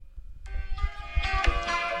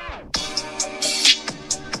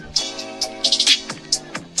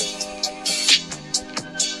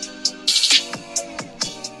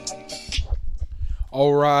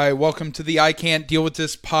All right, welcome to the I Can't Deal With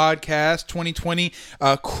This podcast 2020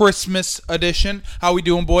 Christmas edition. How we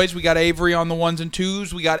doing, boys? We got Avery on the ones and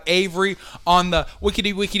twos. We got Avery on the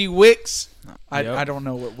wickety wicks. I don't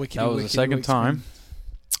know what wickety. That was the second time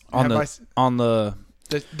on the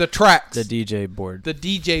tracks, the DJ board. the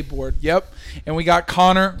DJ board. Yep, and we got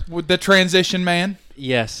Connor with the transition man.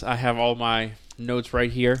 Yes, I have all my notes right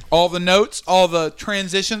here. All the notes, all the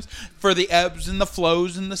transitions for the ebbs and the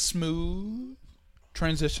flows and the smooth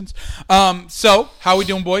transitions. So how we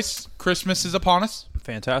doing, boys? Christmas is upon us.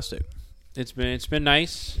 Fantastic. It's been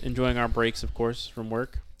nice enjoying our breaks, of course, from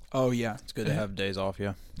work. Oh yeah, It's good to have days off,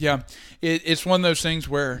 yeah. yeah. It's one of those things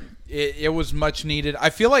where it was much needed. I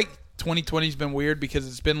feel like 2020 has been weird because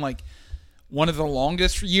it's been like one of the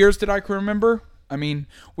longest years that I can remember. I mean,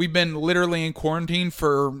 we've been literally in quarantine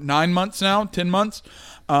for 9 months now, 10 months.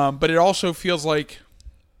 But it also feels like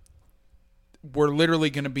we're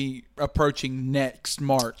literally going to be approaching next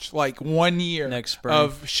March, like 1 year Next spring.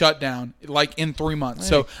 of shutdown, like in 3 months.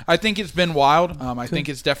 So I think it's been wild. I think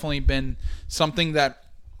it's definitely been something that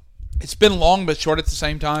it's been long but short at the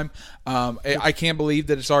same time. I can't believe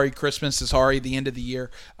that it's already Christmas. It's already the end of the year.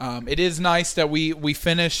 It is nice that we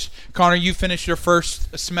finished. Connor, you finished your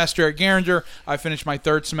first semester at Garinger. I finished my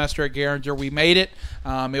third semester at Garinger. We made it.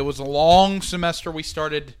 It was a long semester. We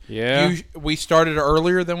started. Yeah. We started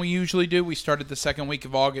earlier than we usually do. We started the second week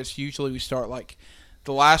of August. Usually we start like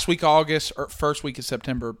the last week of August or first week of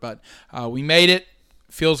September. But we made it.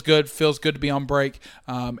 Feels good. Feels good to be on break.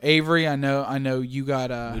 Avery, I know you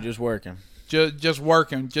got We just working. just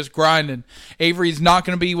working, just grinding. Avery's not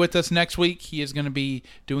going to be with us next week. He is going to be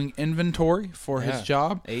doing inventory for his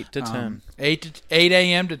job. 8 to 10. 8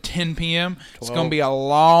 a.m. to 10 p.m. It's 12. going to be a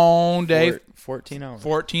long day. 14 hours.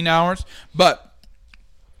 14 hours. But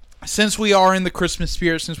since we are in the Christmas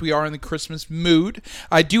spirit, since we are in the Christmas mood,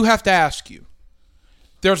 I do have to ask you.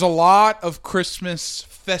 There's a lot of Christmas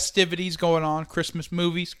festivities going on, Christmas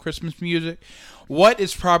movies, Christmas music. What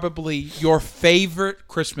is probably your favorite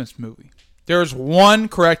Christmas movie? There's one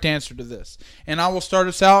correct answer to this, and I will start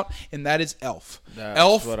us out, and that is Elf. That's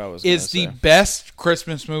Elf what I was gonna is the say. best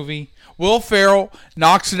Christmas movie. Will Ferrell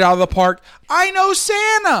knocks it out of the park. I know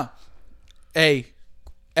Santa. Hey,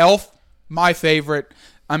 Elf, my favorite.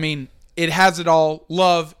 I mean, it has it all.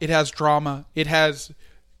 Love, it has drama, it has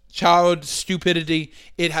child stupidity,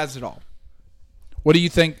 it has it all. What do you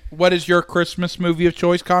think? What is your Christmas movie of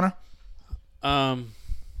choice, Connor?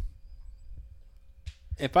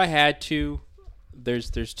 If I had to,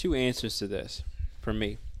 there's two answers to this for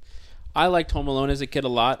me. I liked Home Alone as a kid a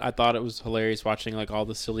lot. I thought it was hilarious watching like all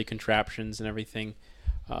the silly contraptions and everything.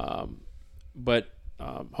 But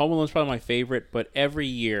Home Alone's probably my favorite. But every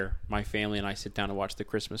year, my family and I sit down and watch The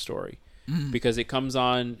Christmas Story because it comes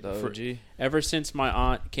on ever since my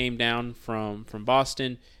aunt came down from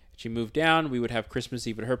Boston. She moved down. We would have Christmas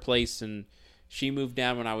Eve at her place, and she moved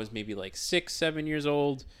down when I was maybe like 6, 7 years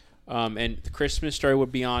old. And the Christmas Story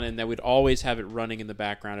would be on, and that we'd always have it running in the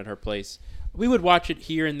background at her place. We would watch it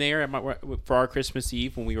here and there for our Christmas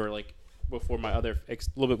Eve when we were like before my other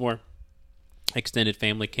little bit more extended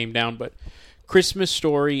family came down. But Christmas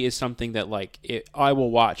Story is something that I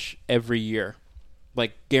will watch every year,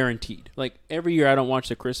 like guaranteed. Like every year, I don't watch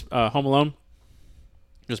the Home Alone.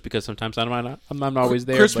 Just because sometimes I'm not always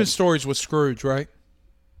there. Christmas Stories with Scrooge, right?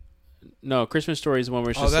 No, Christmas Story is the one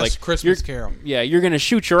where it's Oh, just that's like Christmas Carol. Yeah, you're gonna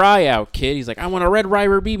shoot your eye out, kid. He's like, I want a Red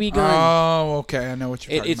Ryder BB gun. Oh, okay, I know what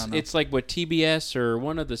you're talking about now. It's like what TBS or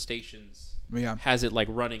one of the stations has it like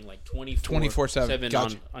running like 24/7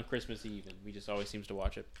 Gotcha. on Christmas Eve, and we just always seems to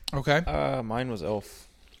watch it. Okay. Mine was Elf.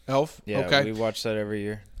 Elf? Yeah, okay. we watch that every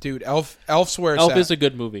year. Dude, Elf's where it's Elf at. is a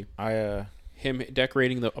good movie. Him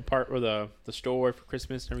decorating the store for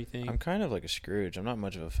Christmas and everything. I'm kind of like a Scrooge. I'm not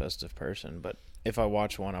much of a festive person, but if I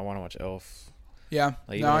watch one, I want to watch Elf. Yeah,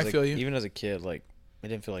 Like, I feel you. Even as a kid, like it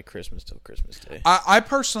didn't feel like Christmas till Christmas Day. I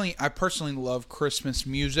personally love Christmas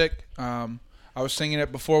music. I was singing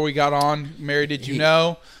it before we got on. Mary, Did You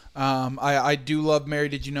Know? I do love Mary,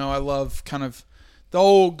 Did You Know? I love kind of the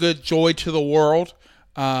old good Joy to the World.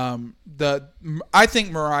 I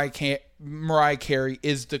think Mariah Carey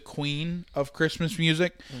is the queen of Christmas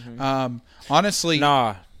music. Honestly,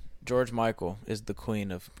 Nah, George Michael is the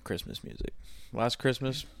queen of Christmas music. Last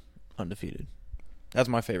Christmas, undefeated. That's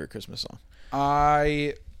my favorite Christmas song.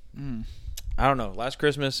 I don't know. Last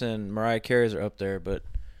Christmas and Mariah Carey's are up there, but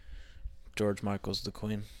George Michael's the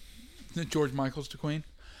queen. George Michael's the queen.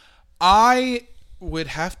 I would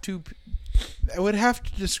have to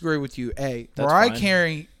disagree with you. That's Mariah fine.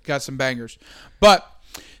 Carey got some bangers, but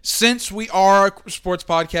since we are a sports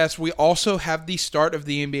podcast, we also have the start of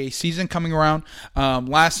the NBA season coming around.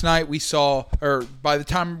 Last night we saw, or by the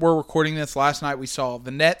time we're recording this, last night we saw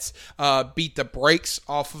the Nets beat the brakes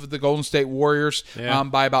off of the Golden State Warriors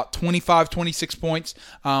by about 25, 26 points.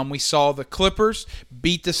 We saw the Clippers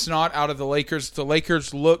beat the snot out of the Lakers. The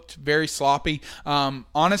Lakers looked very sloppy.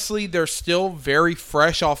 Honestly, they're still very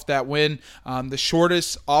fresh off that win. The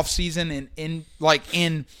shortest offseason in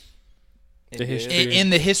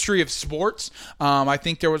the history of sports. I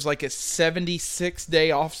think there was like a 76-day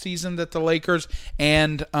offseason that the Lakers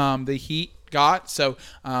and the Heat got. So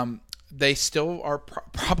they still are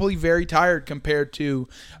probably very tired compared to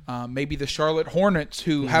maybe the Charlotte Hornets,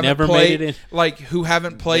 who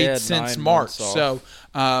haven't played since March. So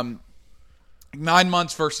 9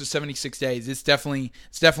 months versus 76 days. It's definitely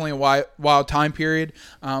a wild time period.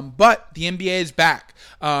 But the NBA is back.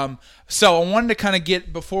 So I wanted to kind of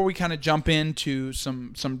get, before we kind of jump into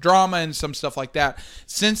some drama and some stuff like that,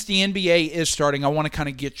 since the NBA is starting, I want to kind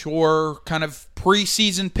of get your kind of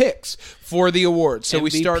preseason picks for the awards. So MVP,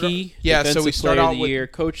 we start out with year,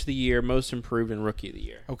 Coach of the Year, Most Improved, and Rookie of the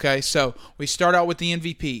Year. Okay, so we start out with the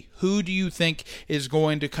MVP. Who do you think is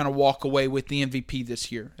going to kind of walk away with the MVP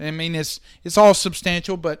this year? I mean, it's all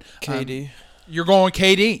substantial, but KD. You're going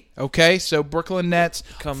KD. Okay, so Brooklyn Nets,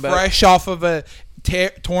 fresh off of a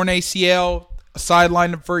torn ACL,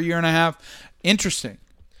 sidelined for a year and a half. Interesting.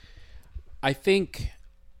 I think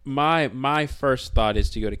my first thought is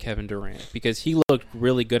to go to Kevin Durant because he looked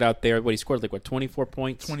really good out there. He scored 24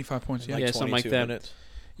 points? 25 points, yeah. Yeah, something like that. Minutes.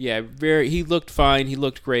 Yeah, he looked fine. He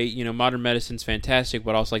looked great. Modern medicine's fantastic,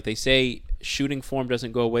 but also like they say, shooting form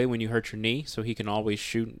doesn't go away when you hurt your knee, so he can always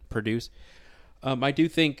shoot and produce. I do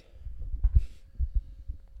think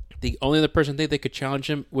the only other person I think they could challenge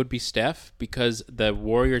him would be Steph because the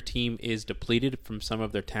Warrior team is depleted from some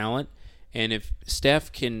of their talent. And if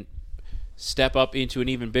Steph can step up into an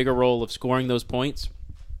even bigger role of scoring those points,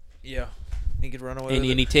 yeah, he could run away and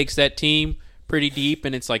he takes that team pretty deep,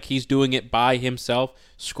 and it's like he's doing it by himself,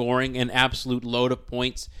 scoring an absolute load of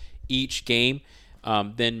points each game,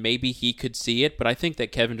 then maybe he could see it. But I think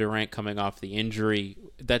that Kevin Durant coming off the injury,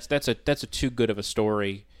 that's a too good of a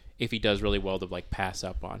story if he does really well to pass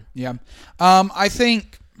up on. Yeah. I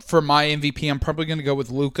think for my MVP, I'm probably going to go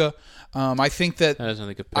with Luka. I think that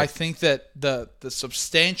the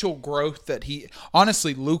substantial growth that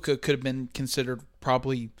Luka could have been considered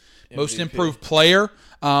probably MVP. Most improved player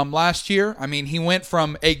last year. I mean, he went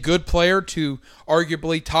from a good player to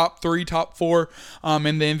arguably top 3, top 4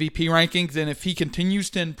 in the MVP rankings. And if he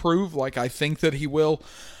continues to improve, like I think that he will,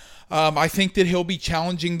 I think that he'll be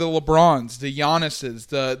challenging the LeBrons, the Giannis's,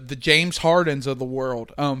 the James Hardens of the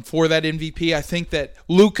world for that MVP. I think that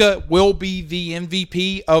Luka will be the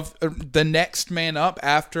MVP of the next man up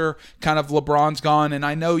after kind of LeBron's gone. And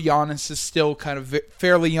I know Giannis is still kind of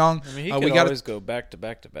fairly young. I mean, he could always go back to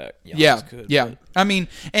back to back. Yeah. I mean,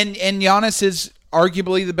 and Giannis is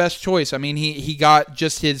arguably the best choice. I mean, he got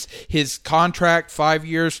just his contract, 5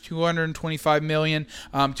 years,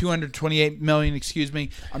 $228 million, excuse me.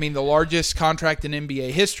 I mean, the largest contract in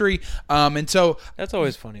NBA history. And so that's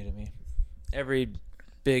always funny to me. Every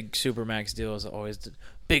big Supermax deal is always the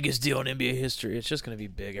biggest deal in NBA history. It's just going to be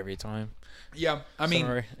big every time. Yeah, I mean,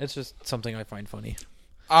 sorry. It's just something I find funny.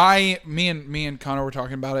 Me and Connor were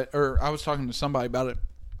talking about it, or I was talking to somebody about it.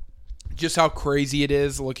 Just how crazy it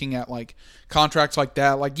is looking at contracts like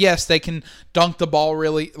that. Yes, they can dunk the ball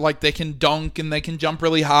really, they can dunk and they can jump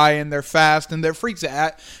really high and they're fast and they're freaks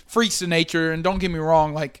of nature. And don't get me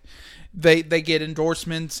wrong, they get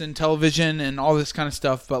endorsements and television and all this kind of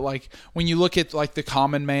stuff. But when you look at the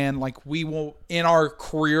common man, we will in our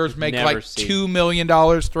careers make $2 million,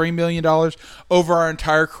 $3 million over our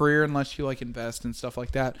entire career unless you invest and stuff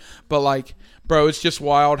like that. But bro, it's just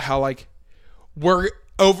wild how we're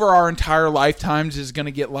over our entire lifetimes is going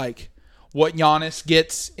to get what Giannis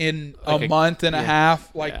gets in a month and a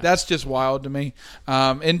half. That's just wild to me.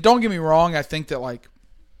 And don't get me wrong, I think that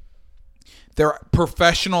they're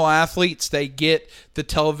professional athletes. They get the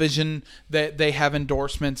television, that they have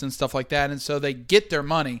endorsements and stuff like that, and so they get their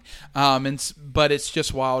money. But it's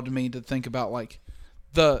just wild to me to think about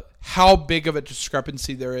how big of a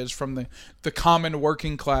discrepancy there is from the common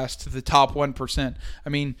working class to the top 1%. I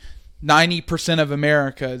mean, 90% of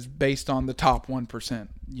America is based on the top 1%.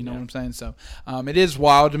 You know what I'm saying? So it is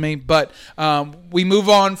wild to me. But we move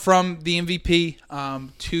on from the MVP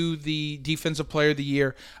to the Defensive Player of the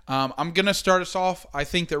Year. I'm going to start us off. I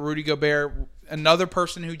think that Rudy Gobert, another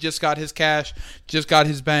person who just got his cash, just got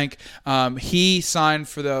his bank, he signed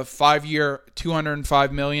for the 5-year,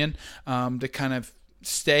 $205 million to kind of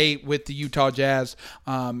stay with the Utah Jazz.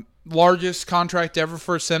 largest contract ever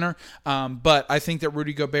for a center, but I think that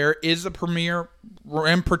Rudy Gobert is the premier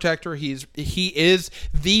rim protector. He is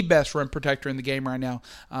the best rim protector in the game right now,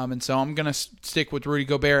 and so I'm going to stick with Rudy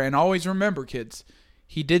Gobert. And always remember, kids,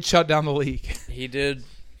 he did shut down the league. He did.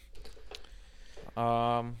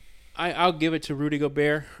 I'll give it to Rudy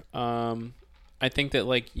Gobert. I think that,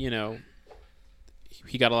 like, you know,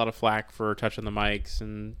 he got a lot of flack for touching the mics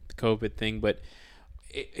and the COVID thing, but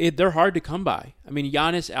they're hard to come by. I mean,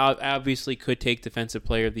 Giannis obviously could take Defensive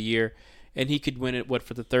Player of the Year, and he could win it,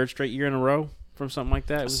 for the third straight year in a row from something like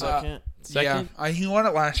that? It was second? Yeah, he won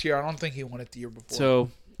it last year. I don't think he won it the year before. So,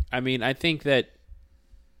 I mean, I think that,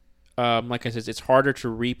 like I said, it's harder to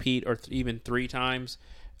repeat or even 3 times.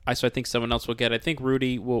 So I think someone else will get it. I think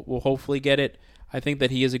Rudy will hopefully get it. I think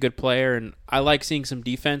that he is a good player, and I like seeing some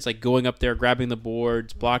defense, like going up there, grabbing the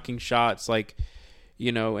boards, blocking shots, like,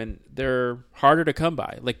 you know, and they're harder to come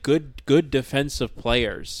by. Like good defensive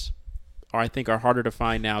players I think are harder to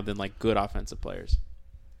find now than like good offensive players.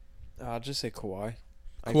 I'll just say Kawhi.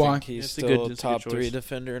 I Kawhi. think he's still a top 3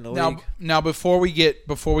 defender in the league. Now, before we get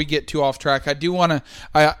too off track, I do want to.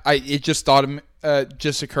 It just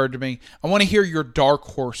just occurred to me. I want to hear your dark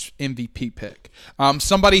horse MVP pick.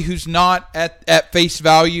 Somebody who's not at face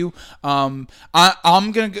value. I'll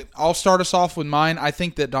start us off with mine. I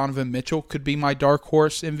think that Donovan Mitchell could be my dark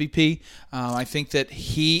horse MVP. I think that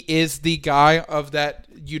he is the guy of that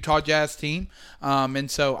Utah Jazz team. And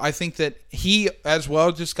so I think that he as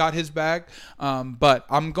well just got his bag. But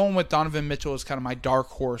I'm going with Donovan Mitchell as kind of my dark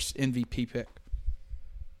horse MVP pick.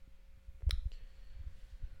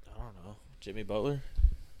 I don't know. Jimmy Butler?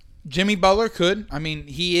 Jimmy Butler could. I mean,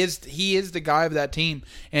 he is the guy of that team.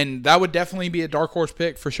 And that would definitely be a dark horse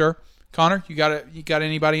pick for sure. Connor, you got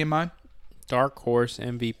anybody in mind? Dark horse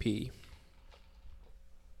MVP.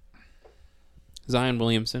 Zion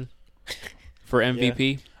Williamson for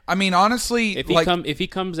MVP. Yeah. I mean, honestly, if he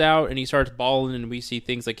comes out and he starts balling and we see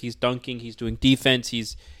things like he's dunking, he's doing defense,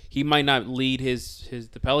 he might not lead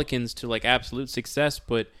the Pelicans to like absolute success,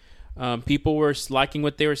 but people were liking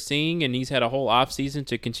what they were seeing, and he's had a whole offseason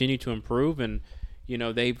to continue to improve. And you know,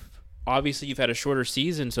 you've had a shorter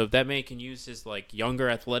season, so if that man can use his like younger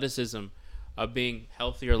athleticism of being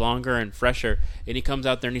healthier, longer, and fresher, and he comes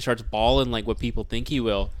out there and he starts balling like what people think he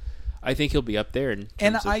will, I think he'll be up there.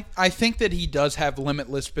 I think that he does have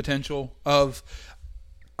limitless potential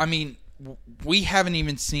we haven't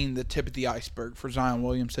even seen the tip of the iceberg for Zion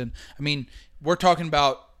Williamson. I mean, we're talking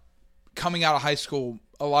about coming out of high school,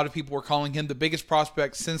 a lot of people were calling him the biggest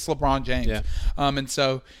prospect since LeBron James. Yeah. And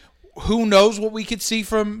so who knows what we could see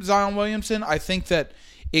from Zion Williamson. I think that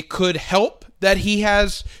it could help that he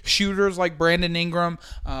has shooters like Brandon Ingram,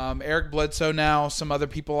 Eric Bledsoe now, some other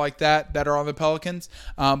people like that are on the Pelicans.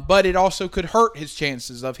 But it also could hurt his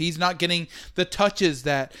chances of he's not getting the touches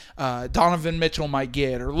that Donovan Mitchell might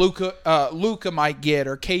get, or Luka might get,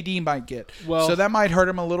 or KD might get. Well, so that might hurt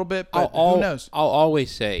him a little bit, but who knows? I'll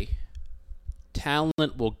always say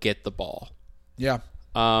talent will get the ball. Yeah.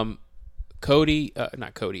 Kobe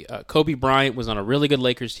Bryant was on a really good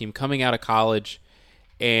Lakers team coming out of college.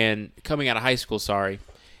 And coming out of high school,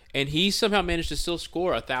 and he somehow managed to still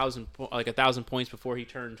score 1,000 points before he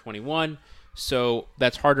turned 21. So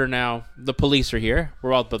that's harder now. The police are here.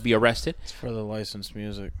 We're all about to be arrested. It's for the licensed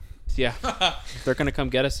music. Yeah, they're gonna come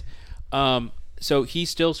get us. So he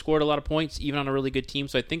still scored a lot of points, even on a really good team.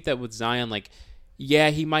 So I think that with Zion,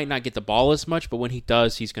 he might not get the ball as much, but when he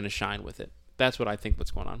does, he's gonna shine with it. That's what I think.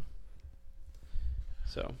 What's going on?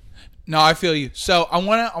 So. No, I feel you. So I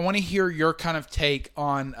want to hear your kind of take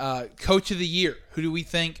on Coach of the Year. Who do we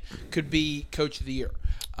think could be Coach of the Year?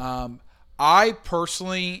 I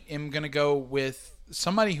personally am going to go with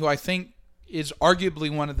somebody who I think is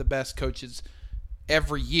arguably one of the best coaches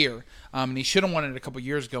every year. And he should have won it a couple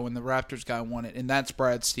years ago when the Raptors guy won it, and that's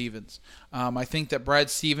Brad Stevens. I think that Brad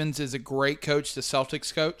Stevens is a great coach, the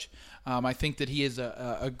Celtics coach. I think that he is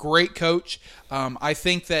a great coach. I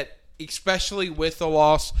think that especially with the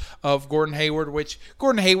loss of Gordon Hayward, which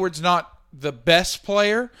Gordon Hayward's not the best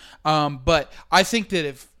player, but I think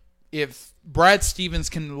that if Brad Stevens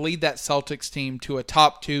can lead that Celtics team to a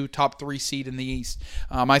top 2, top 3 seed in the East,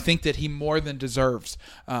 I think that he more than deserves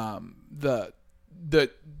the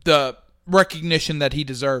recognition that he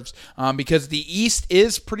deserves, because the East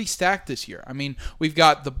is pretty stacked this year. I mean, we've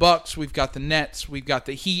got the Bucks, we've got the Nets, we've got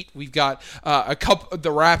the Heat, we've got a couple of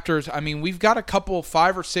the Raptors. I mean, we've got a couple,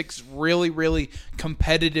 5 or 6 really, really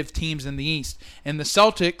competitive teams in the East, and the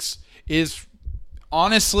Celtics is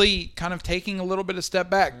honestly kind of taking a little bit of step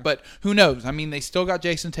back, but who knows? I mean, they still got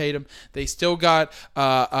Jason Tatum, they still got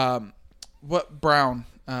Brown.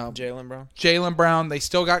 Jaylen Brown. They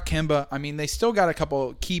still got Kemba. I mean, they still got a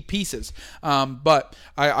couple key pieces. But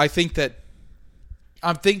I think that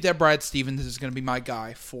Brad Stevens is going to be my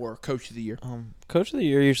guy for Coach of the Year. Coach of the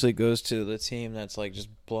Year usually goes to the team that's like just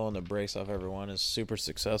blowing the brakes off everyone, is super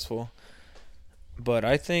successful. But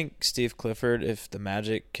I think Steve Clifford, if the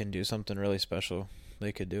Magic can do something really special,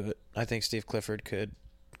 they could do it. I think Steve Clifford could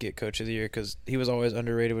get Coach of the Year because he was always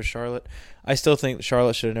underrated with Charlotte. I still think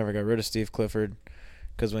Charlotte should have never got rid of Steve Clifford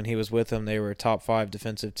because when he was with them, they were a top 5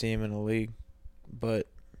 defensive team in the league. But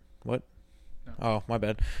what? No. Oh, my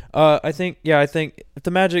bad. I think if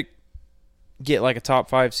the Magic get like a top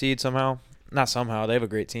 5 seed somehow, not somehow, they have a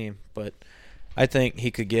great team, but I think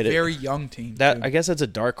he could get it. Very young team. I guess that's a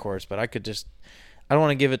dark horse, but I don't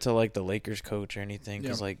want to give it to like the Lakers coach or anything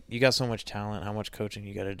because like you got so much talent, how much coaching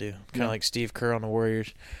you got to do. Kind of like Steve Kerr on the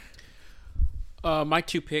Warriors. My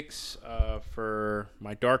 2 picks for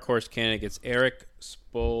my dark horse candidate gets Erik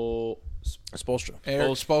Spoelstra.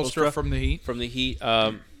 Erik Spoelstra from the Heat. From the Heat.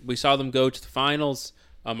 We saw them go to the finals.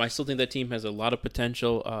 I still think that team has a lot of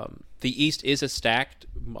potential. The East is a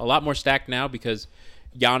lot more stacked now because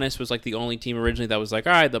Giannis was like the only team originally that was like,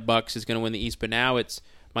 all right, the Bucks is going to win the East, but now it's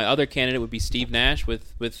my other candidate would be Steve Nash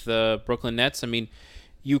with Brooklyn Nets. I mean,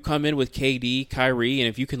 you come in with KD, Kyrie, and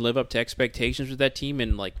if you can live up to expectations with that team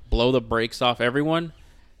and like blow the brakes off everyone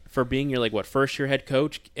for being your first-year head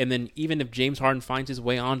coach, and then even if James Harden finds his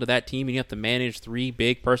way onto that team and you have to manage 3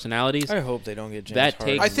 big personalities. I hope they don't get James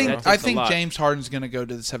Harden. I think James Harden's going to go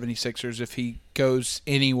to the 76ers if he goes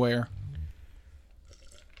anywhere.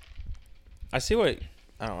 I see what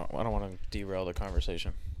I don't want to derail the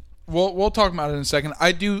conversation. We'll talk about it in a second.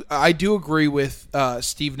 I do agree with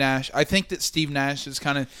Steve Nash. I think that Steve Nash is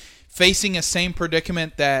kind of facing a same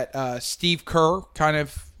predicament that Steve Kerr kind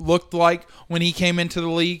of looked like when he came into the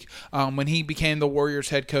league. When he became the Warriors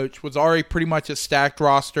head coach, was already pretty much a stacked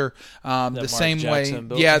roster. The same way,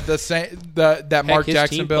 that Mark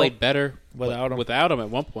Jackson built. Played better without him at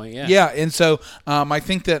one point. Yeah, and so I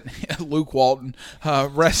think that Luke Walton,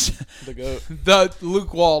 the GOAT. the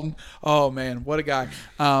Luke Walton. Oh man, what a guy!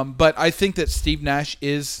 But I think that Steve Nash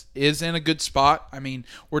is in a good spot. I mean,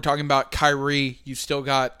 we're talking about Kyrie. You still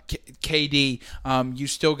got KD. You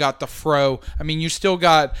still got the Fro. I mean, you still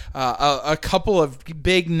got a couple of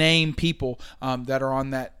big name people that are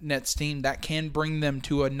on that Nets team that can bring them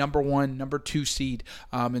to a number 1, number 2 seed.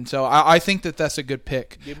 And so I think that that's a good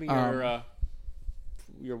pick. Give me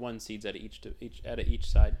your 1 seeds at each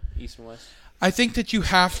side, East and West. I think that you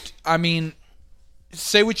have to, I mean,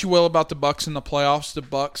 say what you will about the Bucks in the playoffs. The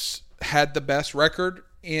Bucks had the best record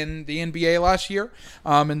in the NBA last year.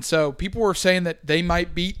 And so people were saying that they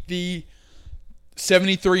might beat the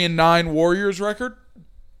 73-9 Warriors record.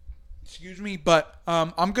 Excuse me, but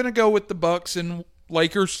I'm going to go with the Bucks and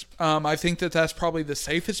Lakers. I think that that's probably the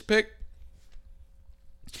safest pick.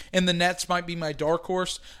 And the Nets might be my dark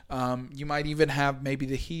horse. You might even have maybe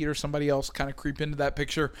the Heat or somebody else kind of creep into that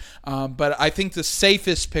picture. But I think the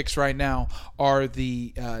safest picks right now are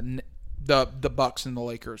the Bucks and the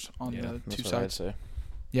Lakers on the 2 sides. I'd say.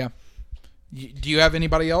 Yeah. Do you have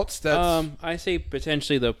anybody else? That's I say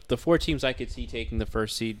potentially the 4 teams I could see taking the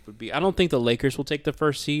first seed would be. I don't think the Lakers will take the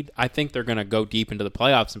first seed. I think they're going to go deep into the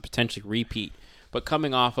playoffs and potentially repeat. But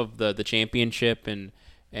coming off of the championship and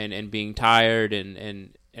being tired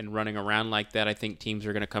and running around like that, I think teams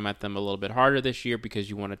are going to come at them a little bit harder this year because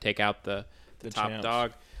you want to take out the top champs.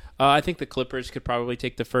 Dog. I think the Clippers could probably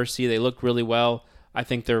take the first seed. They look really well. I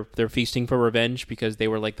think they're feasting for revenge because they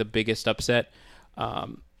were like the biggest upset.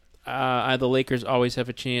 The Lakers always have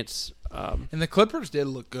a chance. And the Clippers did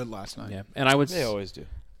look good last night. Yeah, and they always do.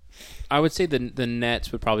 I would say the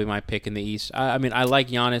Nets would probably be my pick in the East. I mean, I like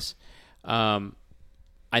Giannis.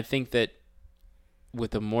 I think that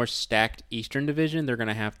with a more stacked Eastern Division, they're going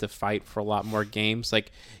to have to fight for a lot more games.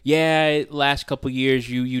 Like, last couple years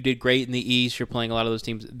you did great in the East. You're playing a lot of those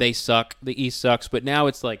teams. They suck. The East sucks. But now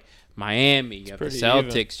it's like Miami. You have the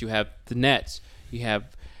Celtics. Even. You have the Nets. You have,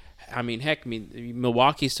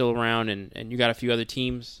 Milwaukee's still around, and you got a few other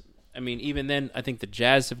teams. I mean, even then, I think the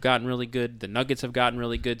Jazz have gotten really good. The Nuggets have gotten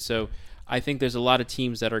really good. So I think there's a lot of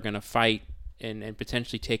teams that are going to fight and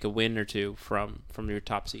potentially take a win or two from your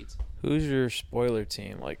top seeds. Who's your spoiler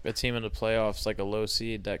team? Like a team in the playoffs, like a low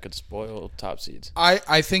seed that could spoil top seeds?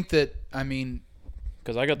 I think that,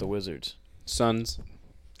 because I got the Wizards. Suns.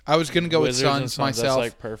 I was going to go with Suns myself. That's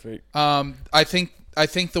like perfect. I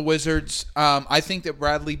think the Wizards. I think that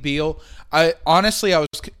Bradley Beal. I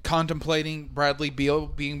was contemplating Bradley Beal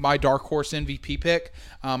being my dark horse MVP pick.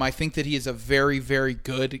 I think that he is a very, very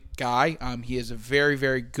good guy. He is a very,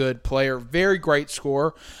 very good player, very great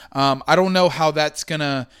scorer. I don't know how that's going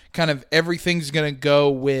to everything's going to go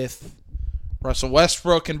with Russell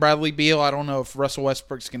Westbrook and Bradley Beal. I don't know if Russell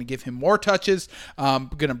Westbrook's going to give him more touches, going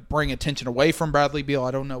to bring attention away from Bradley Beal.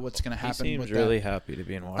 I don't know what's going to happen. He seems really happy to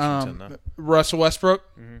be in Washington, though. Russell Westbrook?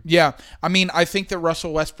 Mm-hmm. Yeah. I mean, I think that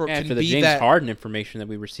Russell Westbrook can be that. For the James Harden information that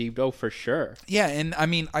we received, for sure. Yeah, and I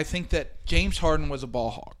mean, I think that James Harden was a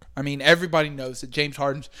ball hog. I mean, everybody knows that James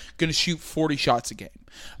Harden's going to shoot 40 shots a game.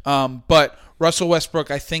 But Russell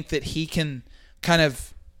Westbrook, I think that he can kind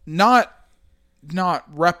of not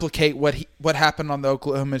replicate what happened on the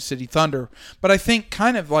Oklahoma City Thunder, but I think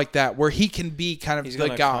kind of like that, where he can be kind of the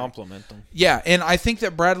guy. Compliment them. Yeah, and I think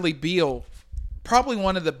that Bradley Beal, probably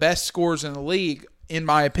one of the best scorers in the league, in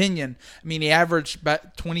my opinion. I mean, he averaged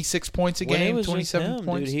about 26 points a game, 27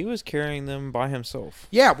 points. Dude, he was carrying them by himself.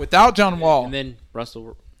 Yeah, without John Wall. And then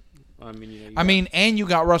Russell. And you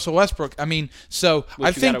got Russell Westbrook. I mean, so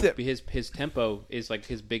I think that his tempo is like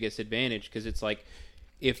his biggest advantage, because it's like,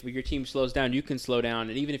 if your team slows down, you can slow down.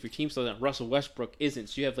 And even if your team slows down, Russell Westbrook isn't.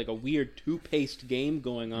 So you have like a weird two-paced game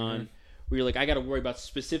going on where you're like, I got to worry about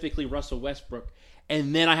specifically Russell Westbrook,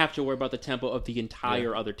 and then I have to worry about the tempo of the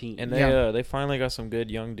entire other team. And they finally got some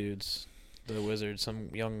good young dudes, the Wizards, some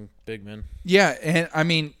young big men. Yeah, and I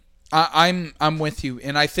mean, I'm with you.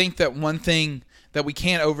 And I think that one thing that we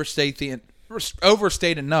can't overstate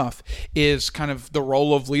enough is kind of the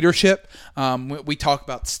role of leadership. We talk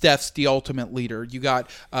about Steph's the ultimate leader. You got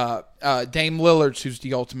Dame Lillard, who's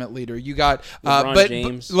the ultimate leader. You got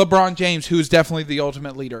LeBron James, who's definitely the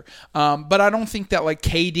ultimate leader. But I don't think that like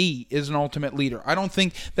KD is an ultimate leader. I don't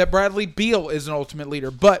think that Bradley Beal is an ultimate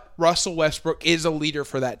leader. But Russell Westbrook is a leader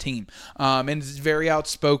for that team, and is very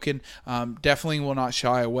outspoken. Definitely will not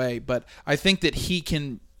shy away. But I think that he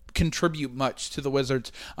can contribute much to the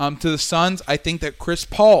Wizards. To the Suns, I think that Chris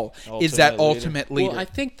Paul is that ultimate leader. Well, I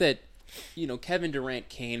think that Kevin Durant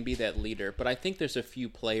can be that leader, but I think there's a few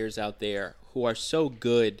players out there who are so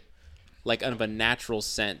good, like out of a natural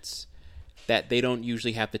sense, that they don't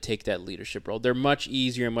usually have to take that leadership role. They're much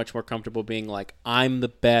easier and much more comfortable being like, I'm the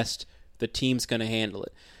best, the team's going to handle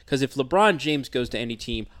it. Because if LeBron James goes to any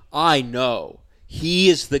team, I know he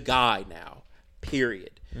is the guy now,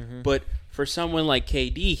 period. Mm-hmm. But for someone like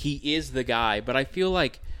KD, he is the guy, but I feel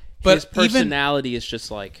like his personality is just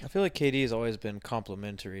like... I feel like KD has always been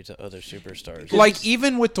complimentary to other superstars. Like,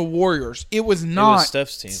 even with the Warriors, it was not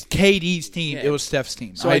Steph's team. KD's team. Yeah. It was Steph's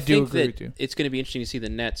team. So I do agree with you. It's going to be interesting to see the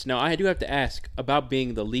Nets. Now, I do have to ask about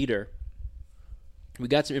being the leader. We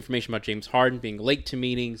got some information about James Harden being late to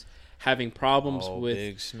meetings, having problems with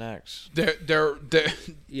big snacks. They're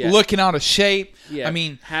looking out of shape. Yeah. I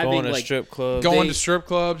mean, going to strip clubs. To strip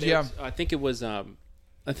clubs. Yeah. I think it was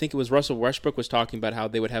Russell Westbrook was talking about how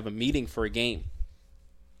they would have a meeting for a game,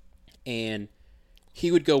 and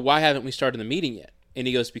he would go, "Why haven't we started the meeting yet?" And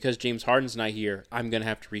he goes, "Because James Harden's not here. I'm going to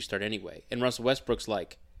have to restart anyway." And Russell Westbrook's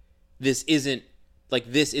like, "This isn't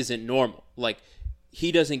normal. Like,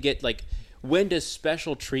 he doesn't get like." When does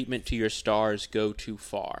special treatment to your stars go too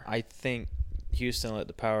far? I think Houston let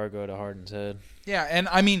the power go to Harden's head. Yeah, and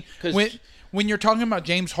I mean, when you're talking about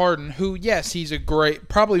James Harden, who, yes, he's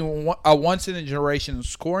probably a once-in-a-generation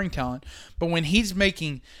scoring talent, but when he's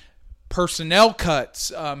making personnel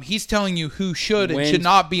cuts, he's telling you who should and should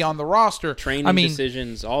not be on the roster. Training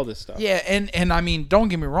decisions, all this stuff. Yeah, and I mean, don't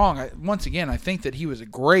get me wrong. Once again, I think that he was a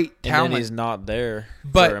great talent. And then he's not there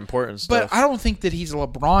for important stuff. But I don't think that he's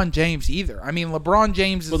LeBron James either. I mean, LeBron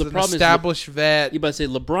James is an established vet. You about to say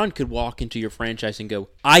LeBron could walk into your franchise and go,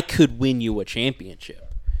 I could win you a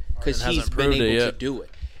championship. Because he's been able to do it.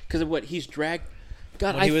 Because of what he's dragged.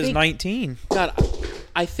 God, when he was 19. God,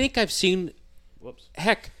 I think I've seen...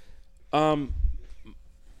 Heck...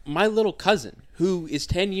 my little cousin, who is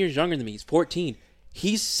 10 years younger than me, he's 14,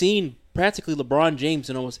 he's seen practically LeBron James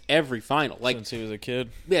in almost every final. Like, since he was a kid?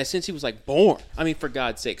 Yeah, since he was, like, born. I mean, for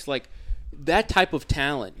God's sakes. Like, that type of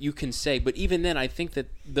talent, you can say. But even then, I think that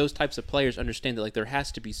those types of players understand that, like, there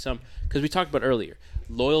has to be some... Because we talked about earlier,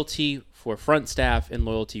 loyalty for front staff and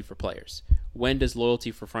loyalty for players. When does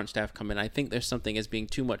loyalty for front staff come in? I think there's something as being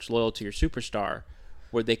too much loyal to your superstar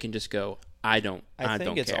where they can just go... I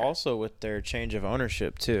think it's also with their change of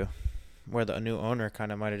ownership too, where the new owner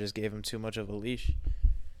kind of might have just gave him too much of a leash.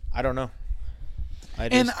 I don't know.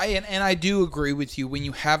 I do agree with you. When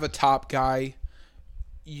you have a top guy,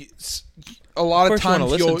 a lot of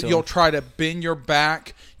times you'll try to bend your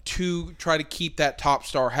back to try to keep that top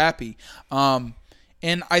star happy.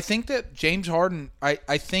 And I think that James Harden,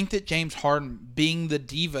 I think that James Harden being the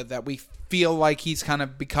diva that we feel like he's kind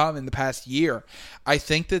of become in the past year. I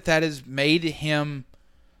think that has made him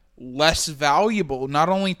less valuable, not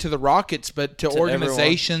only to the Rockets but to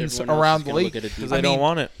organizations around the league. Because they don't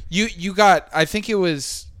want it. You got. I think it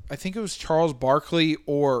was Charles Barkley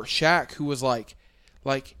or Shaq who was like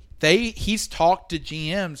he's talked to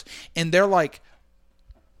GMs and they're like,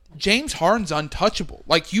 James Harden's untouchable.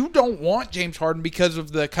 Like, you don't want James Harden because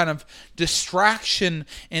of the kind of distraction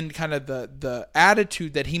and kind of the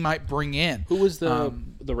attitude that he might bring in. Who was the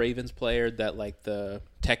Ravens player that like the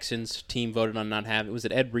Texans team voted on not having? Was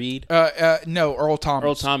it Ed Reed? No, Earl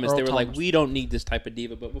Thomas. They were like, we don't need this type of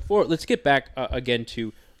diva. But let's get back again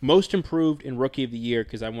to most improved and rookie of the year,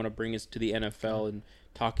 because I want to bring us to the NFL and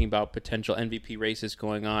talking about potential MVP races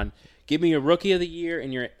going on. Give me your rookie of the year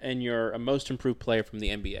and your most improved player from the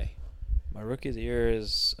NBA. My rookie of the year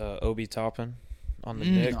is Obi Toppin on the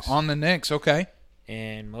Knicks. On the Knicks, okay.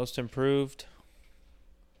 And most improved,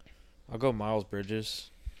 I'll go Miles Bridges.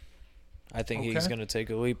 I think he's going to take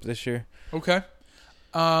a leap this year. Okay.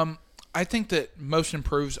 I think that most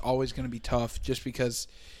improved is always going to be tough just because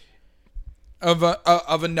of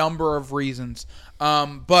a number of reasons.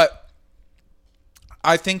 But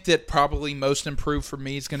I think that probably most improved for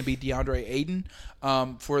me is going to be DeAndre Ayton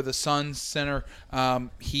for the Suns center.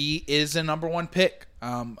 He is a number one pick.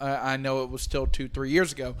 I know it was still 2-3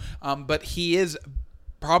 years ago, but he is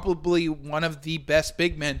probably one of the best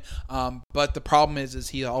big men. But the problem is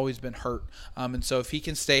he's always been hurt. And so if he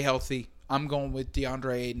can stay healthy, I'm going with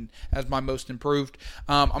DeAndre Ayton as my most improved.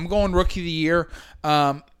 I'm going rookie of the year.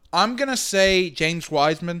 I'm going to say James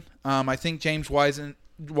Wiseman. I think James Wiseman,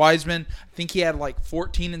 I think he had like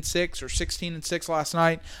 14-6 or 16-6 last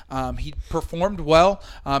night. He performed well,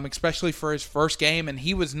 especially for his first game, and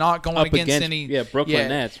he was not going against any Brooklyn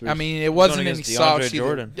Nets. I mean, it wasn't any slouch.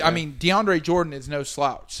 Jordan. I mean, DeAndre Jordan is no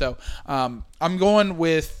slouch. So I'm going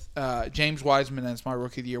with James Wiseman as my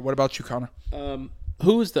rookie of the year. What about you, Connor?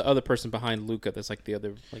 Who is the other person behind Luka? That's like the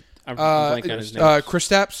other. Like I'm blanking on his name.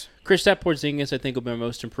 Kristaps Porzingis, I think, will be my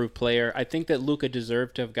most improved player. I think that Luka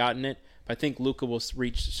deserved to have gotten it. I think Luka will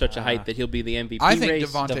reach such a height that he'll be the MVP I think race.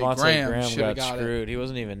 Devontae Graham should have got screwed. it. He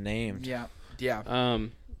wasn't even named. Yeah.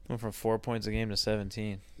 Went from 4 points a game to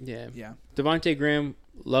 17. Yeah. Devontae Graham,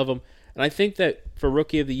 love him. And I think that for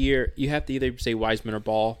Rookie of the Year, you have to either say Wiseman or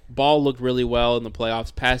Ball. Ball looked really well in the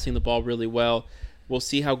playoffs, passing the ball really well. We'll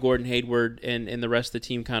see how Gordon Hayward and the rest of the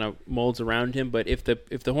team kind of molds around him. But if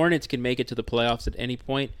the Hornets can make it to the playoffs at any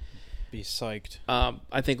point, be psyched.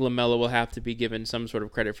 I think LaMelo will have to be given some sort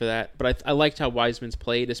of credit for that. But I liked how Wiseman's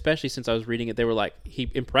played, especially since I was reading it. They were like, he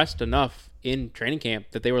impressed enough in training camp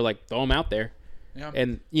that they were like, throw him out there. Yeah.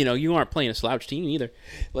 And, you aren't playing a slouch team either.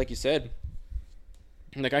 Like you said,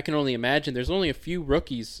 like I can only imagine there's only a few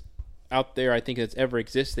rookies out there I think that's ever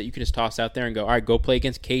exists that you can just toss out there and go, all right, go play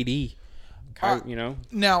against KD.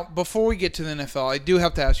 Now, before we get to the NFL, I do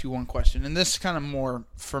have to ask you one question, and this is kind of more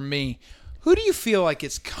for me. Who do you feel like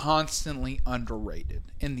is constantly underrated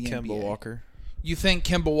in the NBA? Kemba Walker. You think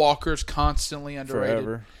Kemba Walker is constantly underrated?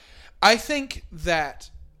 Forever. I think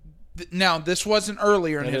that now this wasn't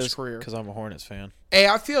earlier in his career because I'm a Hornets fan. Hey,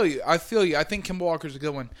 I feel you. I think Kemba Walker's a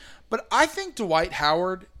good one, but I think Dwight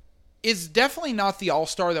Howard is definitely not the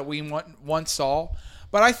all-star that we once saw.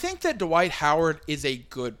 But I think that Dwight Howard is a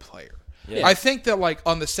good player. Yeah. I think that like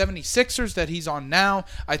on the 76ers that he's on now,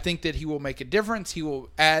 I think that he will make a difference. He will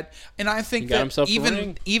add, and I think that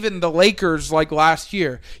even the Lakers like last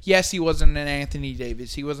year, yes, he wasn't an Anthony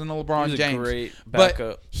Davis, he wasn't a LeBron James, great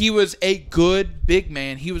backup. But he was a good big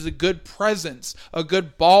man. He was a good presence, a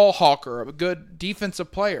good ball hawker, a good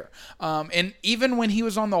defensive player. And even when he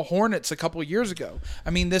was on the Hornets a couple of years ago,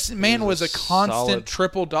 I mean, this man was a constant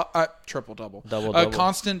triple-double.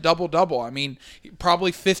 Constant double-double. I mean,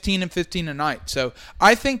 probably 15 and 15 a night. So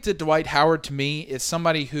I think that Dwight Howard, to me, is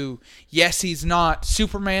somebody who, yes, he's not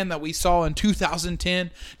Superman that we saw in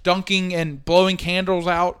 2010, dunking and blowing candles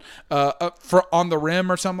out on the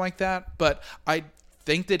rim or something like that. But I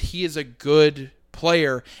think that he is a good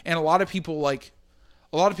player, and a lot of people,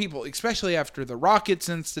 especially after the Rockets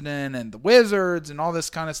incident and the Wizards and all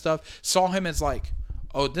this kind of stuff, saw him as like,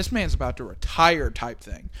 oh, this man's about to retire type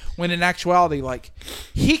thing. When in actuality, like,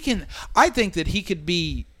 I think that he could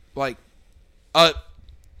be like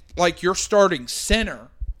your starting center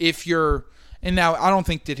and now I don't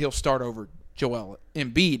think that he'll start over Joel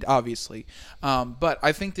Embiid, obviously. But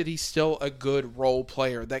I think that he's still a good role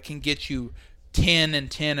player that can get you 10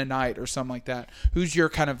 and 10 a night or something like that. Who's your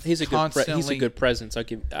kind of he's a good presence.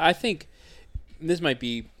 I think this might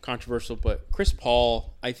be controversial, but Chris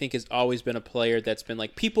Paul, I think, has always been a player that's been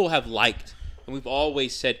like people have liked, and we've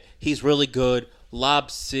always said he's really good, Lob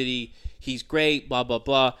City, he's great, blah blah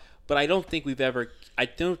blah. But I don't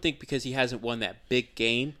think because he hasn't won that big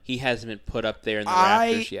game, he hasn't been put up there in the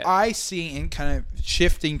rafters yet. I see, and kind of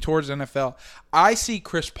shifting towards NFL, I see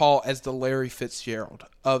Chris Paul as the Larry Fitzgerald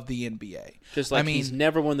of the NBA. Just like he's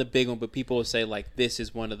never won the big one, but people will say, like, this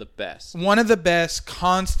is one of the best. One of the best,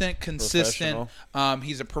 constant, consistent.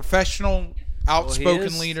 He's a professional,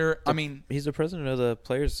 outspoken leader. He's the president of the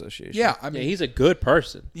Players Association. Yeah, he's a good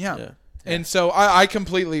person. Yeah. And so I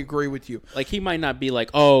completely agree with you. Like, he might not be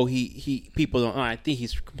like, oh, people don't. I think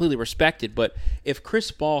he's completely respected. But if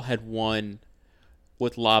Chris Paul had won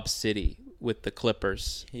with Lob City with the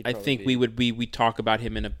Clippers, I think we talk about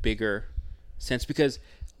him in a bigger sense, because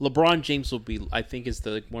LeBron James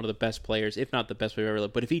is one of the best players, if not the best player ever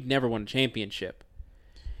lived. But if he'd never won a championship,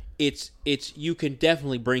 it's you can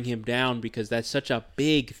definitely bring him down, because that's such a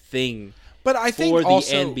big thing. But I think for the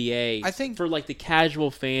also, NBA, I think for like the casual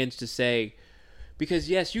fans to say, because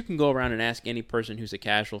yes, you can go around and ask any person who's a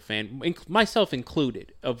casual fan, myself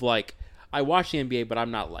included, of like, I watch the NBA, but I'm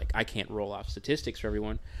not like, I can't roll off statistics for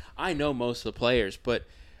everyone. I know most of the players, but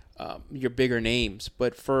your bigger names.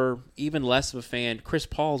 But for even less of a fan, Chris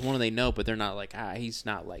Paul is one they know, but they're not like, he's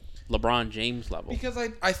not like LeBron James level. Because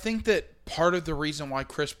I think that part of the reason why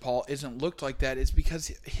Chris Paul isn't looked like that is because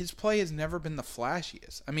his play has never been the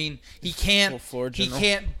flashiest. I mean, he can't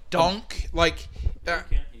dunk like.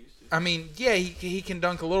 He can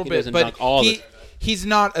dunk a little bit, but he's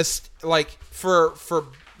not for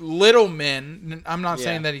little men. I'm not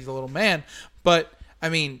saying that he's a little man, but I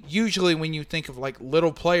mean, usually when you think of like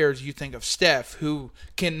little players, you think of Steph, who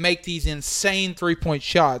can make these insane 3-point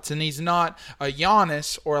shots, and he's not a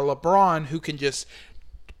Giannis or a LeBron who can just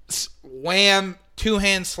wham,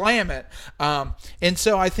 two-hand slam it. And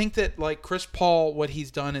so I think that like Chris Paul, what he's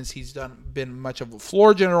done is been much of a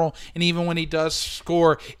floor general, and even when he does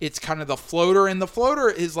score, it's kind of the floater, and the floater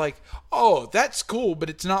is like, oh, that's cool, but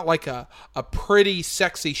it's not like a pretty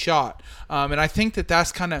sexy shot. And I think that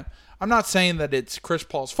that's kind of, I'm not saying that it's Chris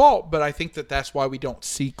Paul's fault, but I think that that's why we don't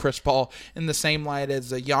see Chris Paul in the same light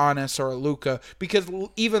as a Giannis or a Luka, because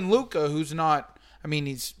even Luka, who's not,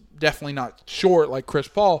 he's definitely not short like Chris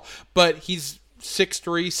Paul, but he's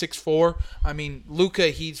 6'3", 6'4". Luka,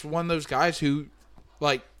 he's one of those guys who,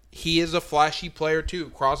 like, he is a flashy player too,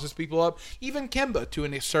 crosses people up. Even Kemba, to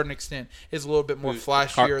a certain extent, is a little bit more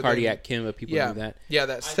flashier. Cardiac Kemba, people know that. Yeah,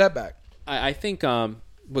 that step back. I think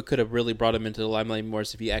what could have really brought him into the limelight more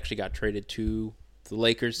is if he actually got traded to the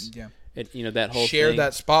Lakers. Yeah. And, that whole Share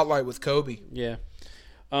that spotlight with Kobe. Yeah.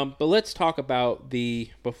 But let's talk about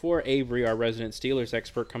before Avery, our resident Steelers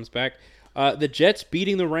expert, comes back, the Jets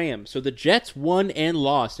beating the Rams. So the Jets won and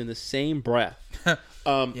lost in the same breath.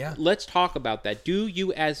 Let's talk about that.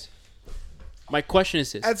 My question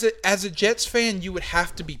is this. As a Jets fan, you would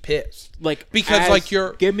have to be pissed.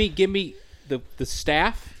 Give me the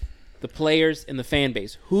staff, the players, and the fan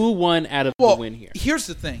base. Who won out of the win here? Here's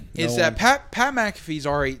the thing, that Pat McAfee's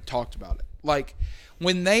already talked about it. Like,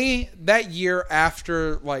 when that year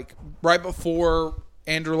after, like, right before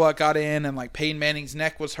Andrew Luck got in and, like, Peyton Manning's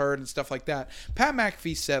neck was hurt and stuff like that, Pat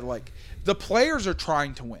McAfee said, like, the players are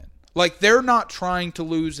trying to win. Like, they're not trying to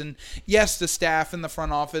lose. And, yes, the staff in the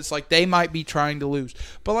front office, like, they might be trying to lose.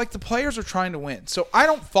 But, like, the players are trying to win. So I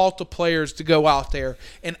don't fault the players to go out there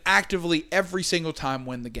and actively every single time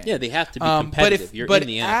win the game. Yeah, they have to be competitive. But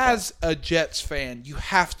as a Jets fan, you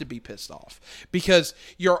have to be pissed off. Because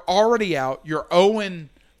you're already out. You're 0-14.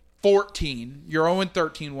 You're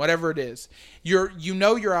 0-13, whatever it is. You're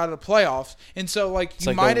out of the playoffs. And so, like,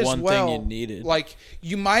 you might as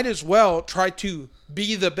well try to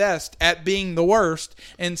be the best at being the worst,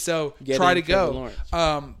 and so try to go.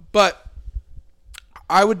 But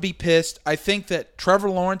I would be pissed. I think that Trevor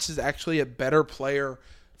Lawrence is actually a better player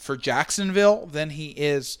for Jacksonville than he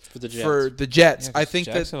is for the Jets. I think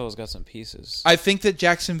Jacksonville's got some pieces. I think that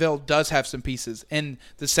Jacksonville does have some pieces. And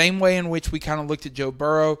the same way in which we kind of looked at Joe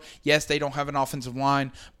Burrow, yes, they don't have an offensive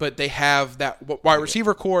line, but they have that wide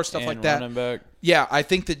receiver core, stuff like that. Running back. Yeah, I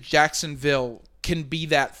think that Jacksonville can be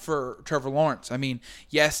that for Trevor Lawrence.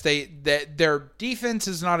 Yes, their defense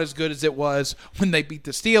is not as good as it was when they beat the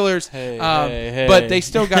Steelers, but they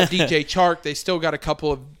still got DJ Chark. They still got a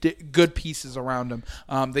couple of good pieces around them.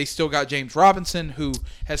 They still got James Robinson, who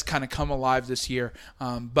has kind of come alive this year.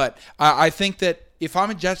 But I think that if I'm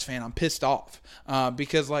a Jets fan, I'm pissed off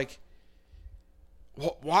because, like,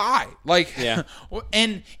 why? Like, yeah.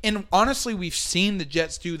 And honestly, we've seen the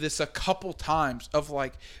Jets do this a couple times of,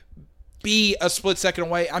 like, be a split second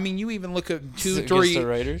away. You even look at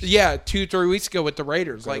 2-3 weeks ago with the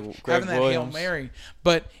Raiders, having that Hail Mary.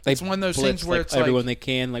 But it's one of those things where it's everyone they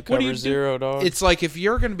can, like, what do you do? Dog. It's like if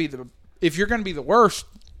you're going to be the worst,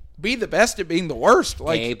 be the best at being the worst.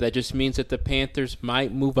 Like, Gabe, that just means that the Panthers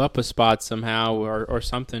might move up a spot somehow or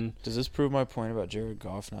something. Does this prove my point about Jared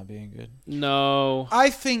Goff not being good? No. I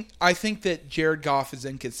think that Jared Goff is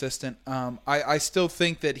inconsistent. I still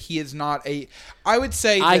think that he is not a. I would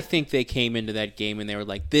say. I think they came into that game and they were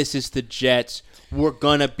like, "This is the Jets. We're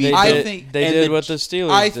gonna be." They did what the Steelers.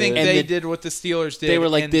 I think did. they did what the Steelers did. They were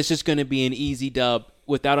like, "This is gonna be an easy dub,"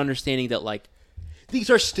 without understanding that like these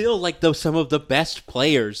are still like some of the best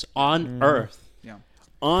players on earth. Yeah.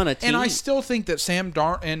 On a team. And I still think that Sam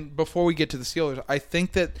Darnold, and before we get to the Steelers, I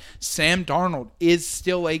think that Sam Darnold is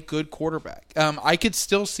still a good quarterback. I could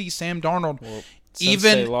still see Sam Darnold. Well, even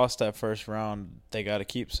since they lost that first round, they got to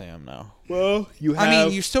keep Sam now. well, you have. I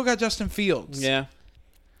mean, you still got Justin Fields. Yeah.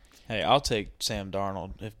 Hey, I'll take Sam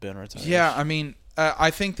Darnold if Ben retires. Yeah, I mean, I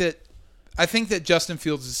think that Justin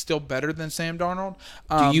Fields is still better than Sam Darnold.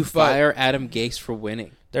 Do you fire Adam Gase for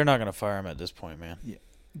winning? They're not going to fire him at this point, man. Yeah.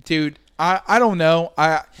 Dude, I don't know.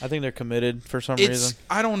 I think they're committed for some reason.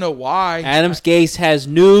 I don't know why. Adams Gase has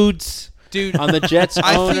nudes, dude, on the Jets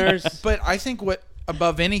owners. But I think what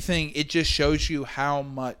above anything, it just shows you how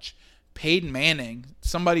much Peyton Manning,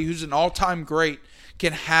 somebody who's an all-time great,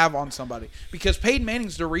 can have on somebody. Because Peyton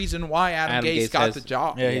Manning's the reason why Adam Gase got the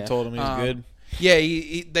job. Yeah, he told him he was good. Yeah,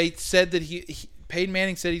 they said that Peyton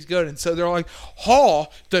Manning said he's good, and so they're like,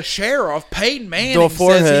 Hall, the sheriff, Peyton Manning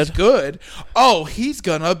says he's good. Oh, he's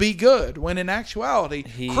gonna be good. When in actuality,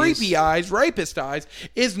 creepy eyes, rapist eyes,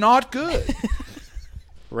 is not good.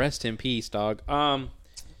 Rest in peace, dog.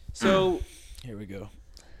 So here we go.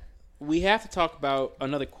 We have to talk about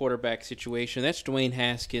another quarterback situation. That's Dwayne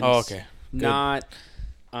Haskins. Oh, okay. Good. Not.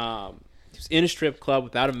 He's in a strip club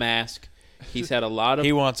without a mask. He's had a lot of.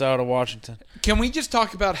 He wants out of Washington. Can we just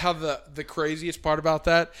talk about how the craziest part about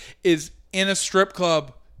that is in a strip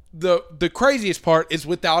club? The craziest part is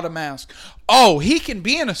without a mask. Oh, he can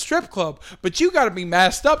be in a strip club, but you got to be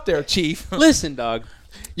masked up there, Chief. Listen, dog.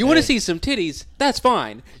 You want to see some titties? That's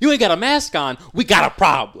fine. You ain't got a mask on. We got a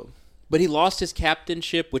problem. But he lost his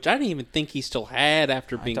captainship, which I didn't even think he still had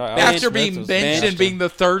after being benched and being the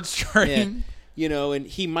third string. Yeah. You know, and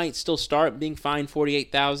he might still start being fined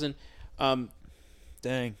 $48,000.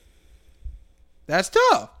 Dang, that's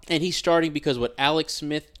tough. And he's starting because what Alex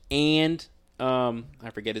Smith and I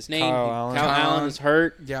forget his name. Kyle Allen is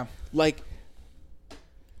hurt. Yeah, like.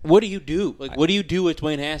 What do you do? Like, what do you do with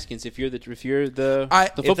Dwayne Haskins if you're the football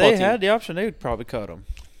team? If they had the option, they would probably cut him.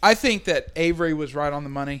 I think that Avery was right on the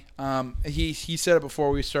money. He said it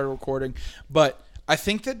before we started recording, but I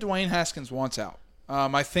think that Dwayne Haskins wants out.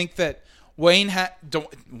 I think that Dwayne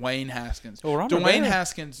Haskins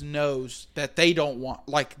knows that they don't want,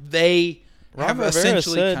 like, they have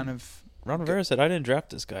essentially kind of. Ron Rivera said, "I didn't draft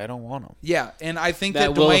this guy. I don't want him." Yeah, and I think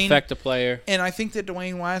that will affect a player. And I think that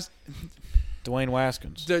Dwayne Haskins.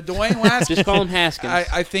 Just call him Haskins.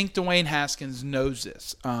 I think Dwayne Haskins knows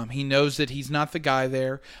this. He knows that he's not the guy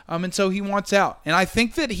there, and so he wants out. And I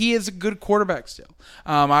think that he is a good quarterback still.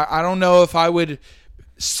 I don't know if I would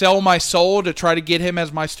sell my soul to try to get him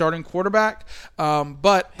as my starting quarterback,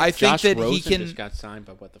 but I think Josh that Rosen he can. Just got signed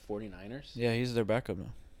by the 49ers? Yeah, he's their backup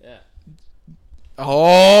now. Yeah.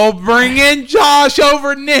 Oh, bring in Josh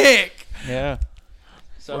over Nick. Yeah.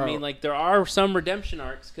 So, I mean, like, there are some redemption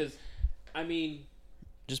arcs because, I mean...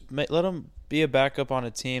 Just let him be a backup on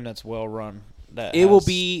a team that's well-run.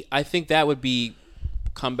 I think that would be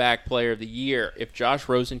comeback player of the year if Josh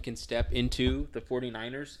Rosen can step into the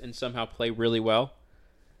 49ers and somehow play really well.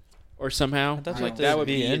 Or somehow. That would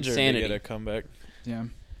be insanity. To get a comeback. Yeah.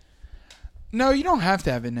 No, you don't have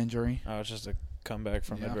to have an injury. Oh, it's just a comeback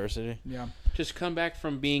from adversity. Yeah. Just come back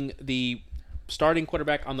from being the starting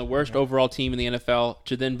quarterback on the worst overall team in the NFL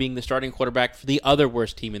to then being the starting quarterback for the other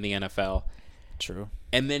worst team in the NFL. True.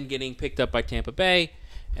 And then getting picked up by Tampa Bay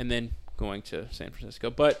and then going to San Francisco.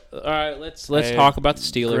 But all right, let's talk about the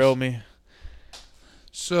Steelers. Grill me.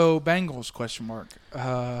 So Bengals ?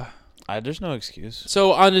 There's no excuse.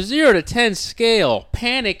 So on a 0 to 10 scale,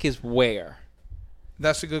 panic is where?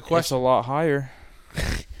 That's a good question. It's a lot higher.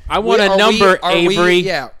 I want a number, Avery.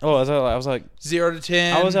 Yeah. Oh, I was like 0 to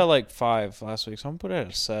 10. I was at like 5 last week, so I'm gonna put it at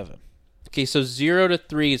a 7. Okay, so 0 to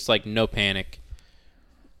 3 is like no panic.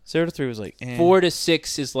 0 to 3 was like 4 to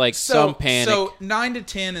 6 is like some panic. So 9 to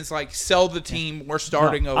 10 is like sell the team. We're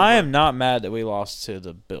starting over. I am not mad that we lost to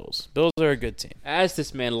the Bills. Bills are a good team. As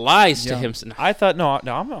this man lies to himself. I thought no,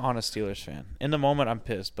 I'm an honest Steelers fan. In the moment, I'm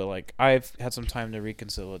pissed, but like I've had some time to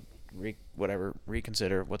reconsider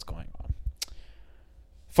what's going on.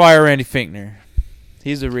 Fire Randy Finkner.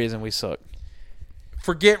 He's the reason we suck.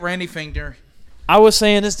 Forget Randy Finkner. I was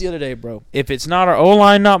saying this the other day, bro. If it's not our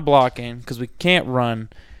O-line not blocking because we can't run,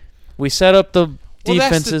 we set up the Well,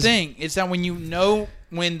 that's the thing. Is that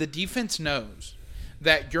when the defense knows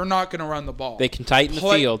that you're not going to run the ball, they can tighten the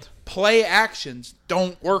field. Play actions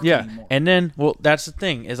don't work anymore. And then, that's the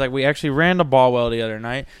thing. Is like we actually ran the ball well the other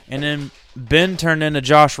night, and then Ben turned into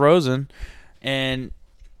Josh Rosen, and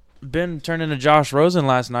Ben turned into Josh Rosen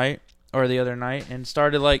last night or the other night, and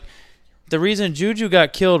started like the reason Juju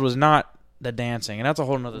got killed was not the dancing, and that's a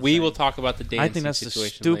whole nother thing. We will talk about the dancing. I think that's the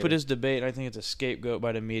stupidest debate. I think it's a scapegoat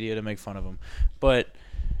by the media to make fun of him, but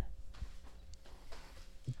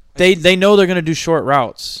they know they're going to do short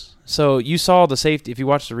routes. So you saw the safety. If you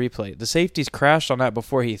watch the replay, the safeties crashed on that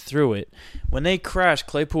before he threw it. When they crashed,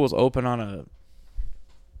 Claypool was open on a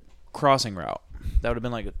crossing route. That would have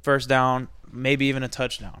been like a first down, maybe even a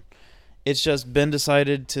touchdown. It's just Ben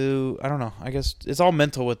decided to, I don't know, I guess it's all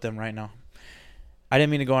mental with them right now. I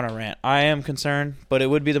didn't mean to go on a rant. I am concerned, but it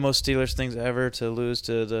would be the most Steelers things ever to lose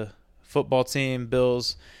to the football team,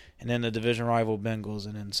 Bills, and then the division rival Bengals,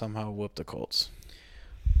 and then somehow whoop the Colts.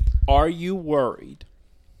 Are you worried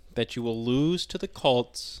that you will lose to the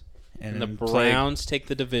Colts and the Browns take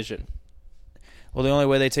the division? Well, the only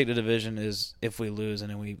way they take the division is if we lose, and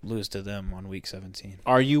then we lose to them on Week 17.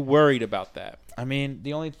 Are you worried about that? I mean,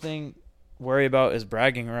 the only thing worry about is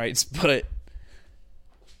bragging rights, but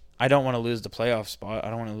I don't want to lose the playoff spot. I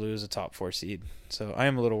don't want to lose a top 4 seed. So I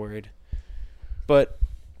am a little worried. But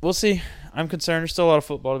we'll see. I'm concerned. There's still a lot of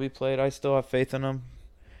football to be played. I still have faith in them.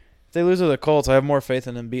 If they lose to the Colts, I have more faith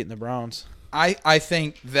in them beating the Browns. I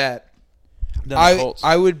think that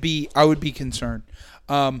I would be concerned.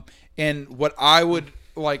 And what I would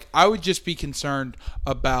just be concerned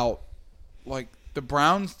about, like, the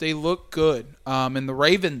Browns, they look good. And the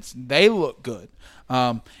Ravens, they look good.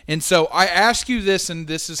 And so I ask you this, and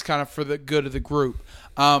this is kind of for the good of the group.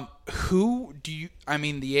 Who do you – I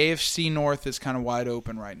mean, the AFC North is kind of wide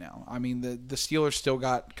open right now. I mean, the Steelers still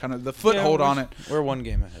got kind of the foothold on it. We're one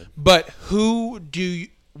game ahead. But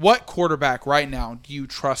what quarterback right now do you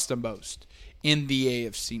trust the most in the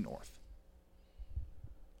AFC North?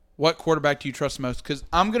 What quarterback do you trust the most? Because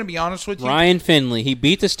I'm going to be honest with you. Ryan Finley. He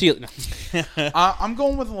beat the Steelers. I'm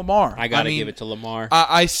going with Lamar. I got to give it to Lamar.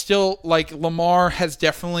 I still, like, Lamar has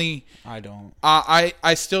definitely – I don't.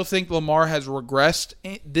 I still think Lamar has regressed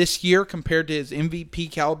this year compared to his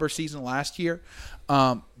MVP caliber season last year.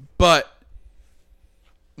 But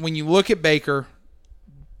when you look at Baker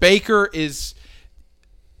is –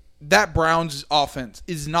 that Browns offense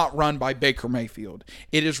is not run by Baker Mayfield.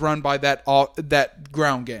 It is run by that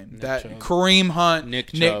ground game. Kareem Hunt,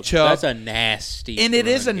 Nick Chubb. That's a nasty and it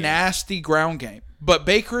is a nasty ground game. But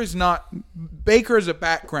Baker is a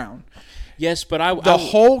background. Yes, but the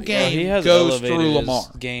whole game goes through Lamar.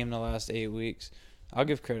 His game the last 8 weeks. I'll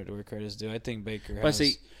give credit where credit's due. I think Baker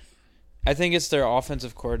has. I think it's their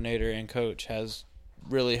offensive coordinator and coach has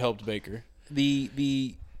really helped Baker.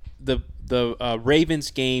 The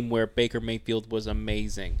Ravens game where Baker Mayfield was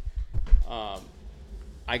amazing.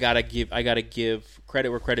 I gotta give credit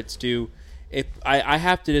where credit's due. If I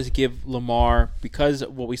have to just give Lamar, because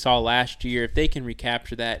of what we saw last year, if they can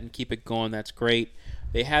recapture that and keep it going, that's great.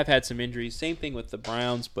 They have had some injuries. Same thing with the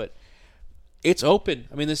Browns, but it's open.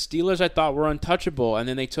 I mean, the Steelers I thought were untouchable, and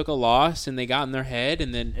then they took a loss and they got in their head,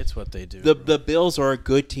 and then it's what they do. The Bills are a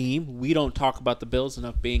good team. We don't talk about the Bills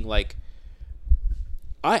enough being like.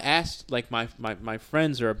 I asked, like, my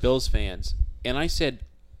friends are Bills fans, and I said,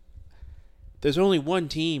 there's only one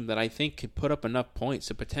team that I think could put up enough points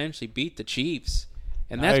to potentially beat the Chiefs.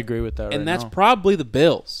 And I agree with that. And that's probably the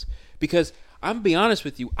Bills. Because I'm going to be honest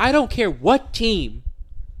with you, I don't care what team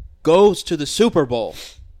goes to the Super Bowl.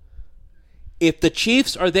 If the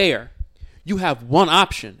Chiefs are there, you have one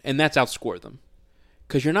option, and that's outscore them.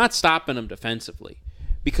 Because you're not stopping them defensively.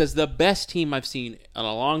 Because the best team I've seen in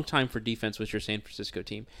a long time for defense was your San Francisco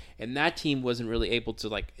team. And that team wasn't really able to,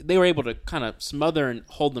 like, they were able to kind of smother and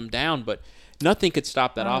hold them down, but nothing could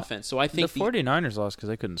stop that offense. So I think the 49ers lost because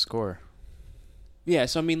they couldn't score. Yeah,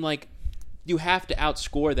 so I mean, like, you have to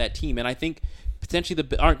outscore that team. And I think potentially the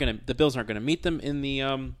Bills aren't going to meet them in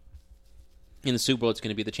the Super Bowl. It's going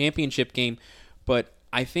to be the championship game. But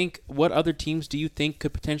I think, what other teams do you think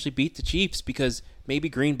could potentially beat the Chiefs? Because maybe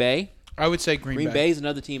Green Bay. I would say Green Bay. Green Bay is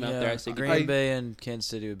another team out there. I say Green Bay and Kansas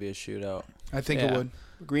City would be a shootout. I think it would.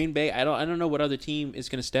 Green Bay. I don't know what other team is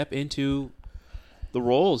going to step into the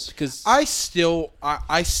roles, because I still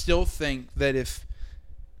think that if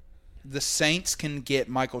the Saints can get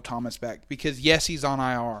Michael Thomas back, because yes, he's on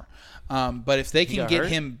IR, but if they can get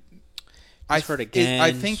him. He's hurt again.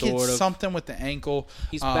 I think it's something with the ankle.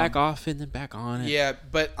 He's back off and then back on it. Yeah,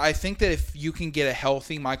 but I think that if you can get a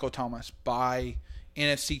healthy Michael Thomas by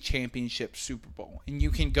NFC Championship Super Bowl, and you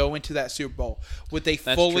can go into that Super Bowl with a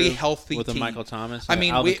That's fully true. healthy with team. a Michael Thomas,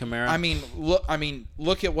 Alvin Kamara.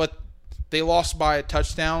 Look at what they lost by a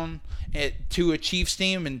touchdown to a Chiefs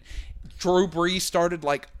team, and Drew Brees started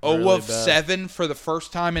like 0 of 7 for the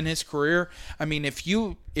first time in his career. I mean, if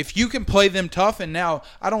you can play them tough, and now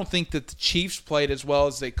I don't think that the Chiefs played as well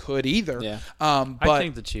as they could either. Yeah. But I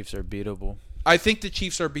think the Chiefs are beatable. I think the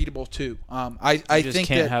Chiefs are beatable too. I just think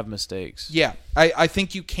can't have mistakes. Yeah, I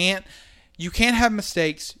think you can't have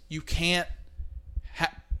mistakes. You can't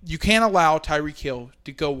allow Tyreek Hill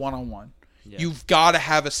to go one-on-one. Yeah. You've got to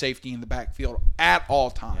have a safety in the backfield at all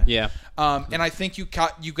times. Yeah. And I think you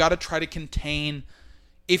got to try to contain.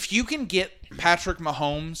 If you can get Patrick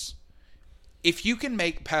Mahomes, if you can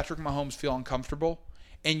make Patrick Mahomes feel uncomfortable,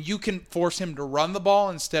 and you can force him to run the ball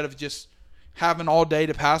instead of just having all day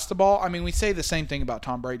to pass the ball. I mean, we say the same thing about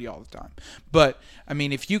Tom Brady all the time. But, I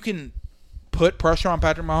mean, if you can put pressure on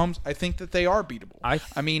Patrick Mahomes, I think that they are beatable.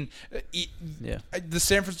 The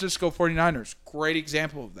San Francisco 49ers, great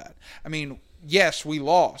example of that. I mean, yes, we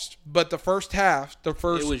lost, but the first half, it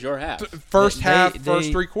was your half. First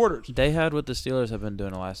 3 quarters. They had what the Steelers have been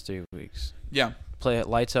doing the last 3 weeks. Yeah. Play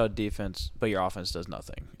lights out defense, but your offense does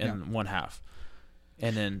nothing in one half.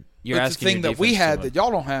 And then you're but asking the thing that we had that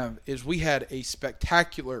y'all don't have is we had a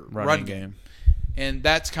spectacular run game. And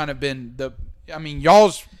that's kind of been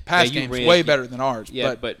y'all's pass game's way better than ours.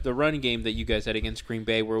 Yeah, but the run game that you guys had against Green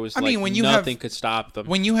Bay, where it was when nothing could stop them.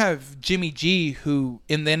 When you have Jimmy G, who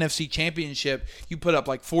in the NFC Championship, you put up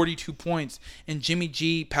like 42 points, and Jimmy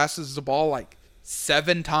G passes the ball like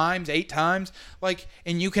 7 times, 8 times,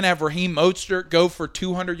 and you can have Raheem Mostert go for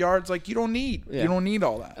 200 yards. You don't need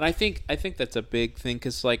all that. And I think that's a big thing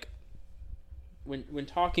because when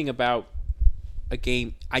talking about a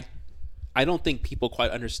game, I don't think people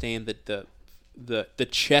quite understand that the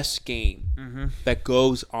chess game that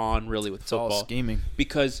goes on really with football. It's all scheming.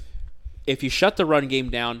 Because if you shut the run game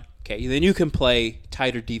down, okay, then you can play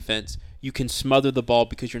tighter defense. You can smother the ball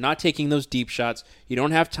because you're not taking those deep shots. You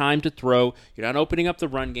don't have time to throw. You're not opening up the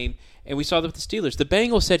run game. And we saw that with the Steelers. The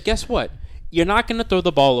Bengals said, guess what? You're not going to throw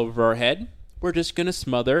the ball over our head. We're just going to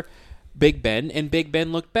smother Big Ben, and Big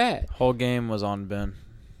Ben looked bad. Whole game was on Ben.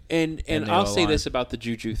 And I'll say this about the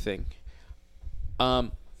Juju thing.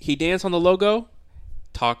 He danced on the logo,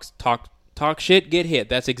 talk shit, get hit.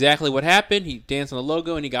 That's exactly what happened. He danced on the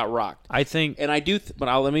logo and he got rocked. I think, and I do.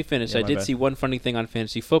 Let me finish. I did see one funny thing on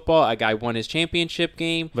fantasy football. A guy won his championship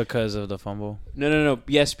game because of the fumble. No.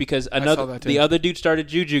 Yes, because the other dude started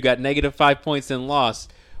Juju, got -5 points and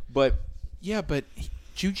lost. But yeah, but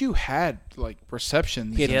Juju had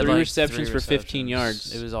receptions. He had 3 receptions for 15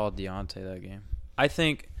 yards. It was all Deontay that game. I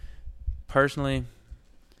think personally,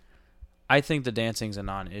 the dancing's a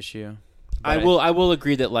non-issue. I will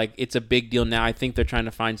agree that it's a big deal now. I think they're trying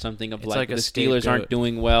to find something of the Steelers aren't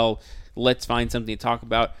doing well. Let's find something to talk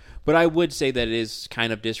about. But I would say that it is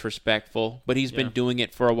kind of disrespectful. But he's been doing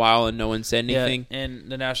it for a while and no one said anything. Yeah,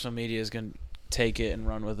 and the national media is going to take it and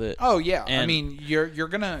run with it. Oh yeah, and you're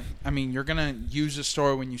gonna use a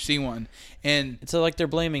story when you see one, and it's they're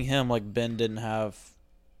blaming him Ben didn't have.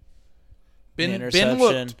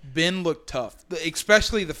 Ben looked tough,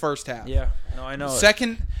 especially the first half. Yeah, no, I know.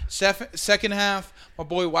 Second half, my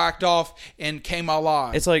boy whacked off and came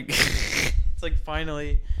alive. It's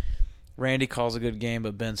finally, Randy calls a good game,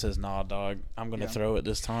 but Ben says, "Nah, dog, I'm going to throw it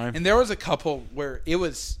this time." And there was a couple where it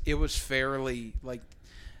was fairly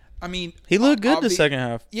he looked good the second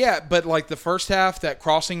half. Yeah, but the first half, that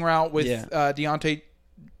crossing route with Deontay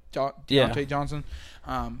Johnson,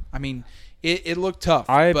 It looked tough.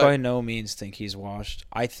 I by no means think he's washed.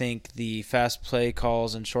 I think the fast play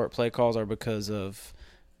calls and short play calls are because of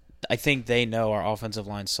I think they know our offensive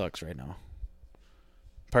line sucks right now.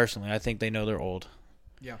 Personally, I think they know they're old.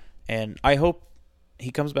 Yeah. And I hope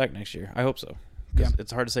he comes back next year. I hope so. Yeah.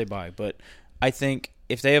 It's hard to say bye. But I think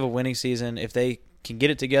if they have a winning season, if they can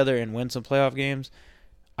get it together and win some playoff games,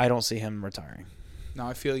 I don't see him retiring. No,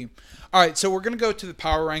 I feel you. All right, so we're going to go to the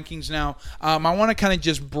power rankings now. I want to kind of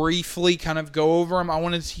just briefly kind of go over them. I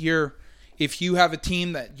wanted to hear if you have a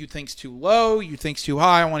team that you think's too low, you think's too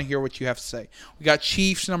high. I want to hear what you have to say. We got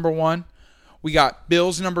Chiefs number 1. We got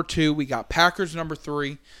Bills number 2. We got Packers number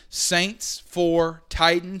 3. Saints 4.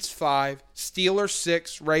 Titans 5. Steelers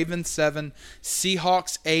 6. Ravens 7.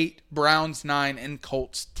 Seahawks 8. Browns 9. And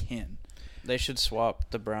Colts 10. They should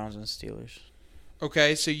swap the Browns and Steelers.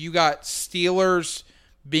 Okay, so you got Steelers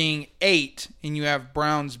being 8, and you have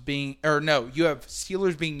Browns being – or no, you have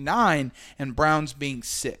Steelers being 9 and Browns being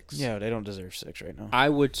 6. Yeah, they don't deserve 6 right now. I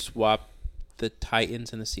would swap the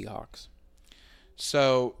Titans and the Seahawks.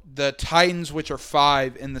 So the Titans, which are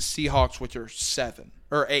 5, and the Seahawks, which are 7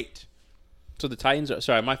 or 8. So the Titans are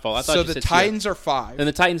sorry, my fault. I thought so you the said Titans are 5, and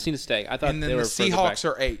the Titans need to stay. I thought and then they the were further Seahawks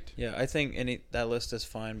back. are 8. Yeah, I think that list is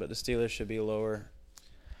fine, but the Steelers should be lower.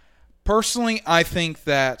 Personally, I think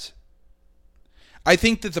that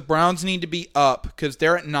the Browns need to be up because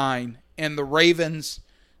they're at 9, and the Ravens.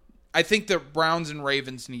 I think the Browns and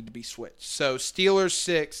Ravens need to be switched. So Steelers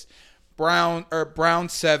 6,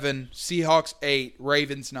 Browns 7, Seahawks 8,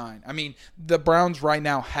 Ravens 9. I mean, the Browns right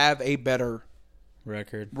now have a better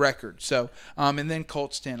record. So, and then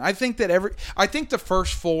Colts 10. I think the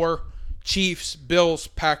first 4, Chiefs, Bills,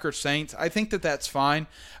 Packers, Saints. I think that's fine.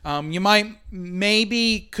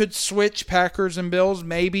 You could switch Packers and Bills.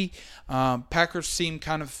 Maybe Packers seem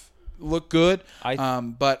kind of look good.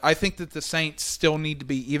 But I think that the Saints still need to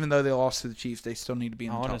be, even though they lost to the Chiefs, they still need to be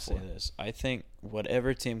in the top 4. I want to say this. I think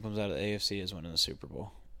whatever team comes out of the AFC is winning the Super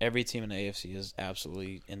Bowl. Every team in the AFC is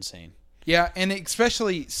absolutely insane. Yeah, and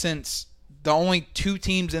especially since the only 2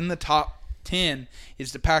 teams in the top 10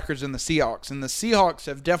 is the Packers and the Seahawks, and the Seahawks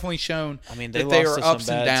have definitely shown that they are ups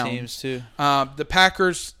and downs. Teams too. The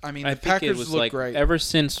Packers, the Packers look great. Ever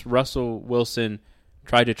since Russell Wilson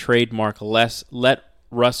tried to trademark let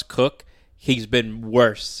Russ cook, he's been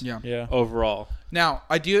worse. Yeah. Overall. Now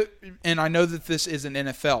I do, and I know that this isn't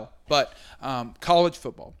NFL, but college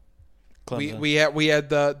football. We had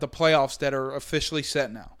the playoffs that are officially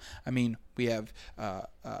set now. I mean, we have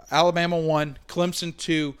Alabama 1, Clemson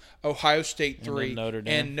 2, Ohio State 3,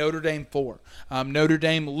 and Notre Dame 4. Notre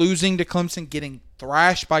Dame losing to Clemson, getting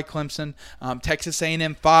thrashed by Clemson. Texas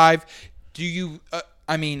A&M 5. Do you?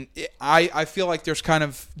 I feel like there's kind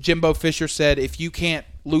of Jimbo Fisher said, if you can't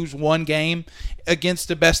lose one game against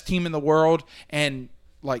the best team in the world and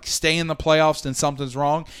stay in the playoffs, then something's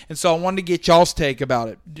wrong. And so I wanted to get y'all's take about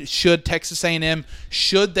it. Should Texas A&M,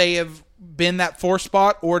 should they have been that 4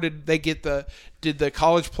 spot, or did the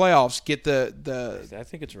college playoffs get the I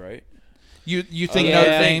think it's right. You think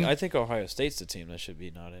Notre Dame? I think Ohio State's the team that should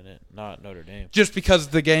be not in it, not Notre Dame. Just because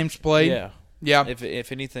of the games played? Yeah.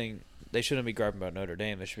 If anything, they shouldn't be griping about Notre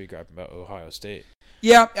Dame. They should be griping about Ohio State.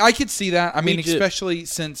 Yeah, I could see that. Especially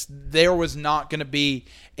since there was not going to be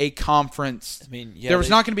a conference. There was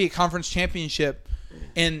not going to be a conference championship,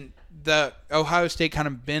 and the Ohio State kind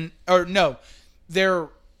of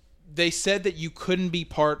they said that you couldn't be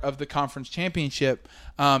part of the conference championship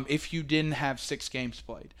if you didn't have 6 games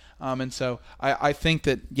played. And so I think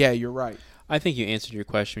that, you're right. I think you answered your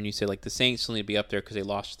question when you said the Saints still need to be up there because they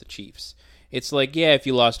lost to the Chiefs. It's if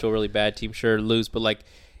you lost to a really bad team, sure, lose, but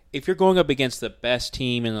if you're going up against the best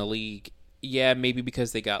team in the league, maybe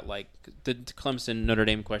because they got the Clemson Notre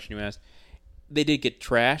Dame question you asked, they did get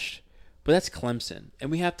trashed, but that's Clemson,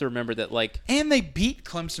 and we have to remember that and they beat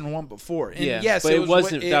Clemson one before. And yes, but it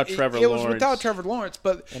wasn't without Trevor Lawrence. It was without Trevor Lawrence,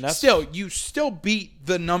 but still, you still beat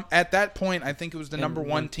the at that point. I think it was the number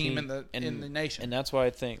 1 team in the nation, and that's why I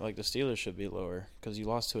think the Steelers should be lower because you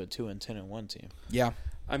lost to a 2-10-1 team. Yeah,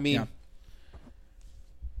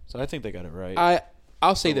 So I think they got it right.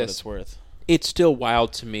 I'll say this. It's worth. It's still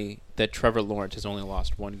wild to me that Trevor Lawrence has only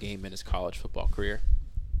lost 1 game in his college football career.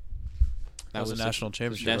 That was a national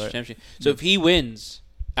championship, right? So if he wins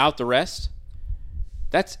out the rest,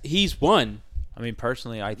 he's won.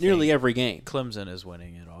 Personally, I think nearly every game. Clemson is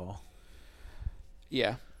winning it all.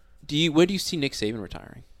 Yeah. When do you see Nick Saban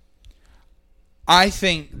retiring? I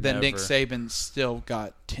think that Nick Saban's still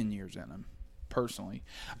got 10 years in him. Personally,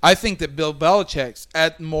 I think that Bill Belichick's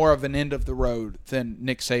at more of an end of the road than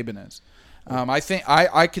Nick Saban is. I think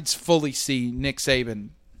I could fully see Nick Saban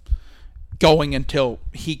going until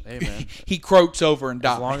he croaks over and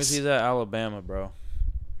dies. As long as he's at Alabama, bro,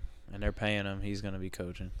 and they're paying him, he's going to be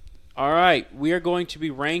coaching. All right, we are going to be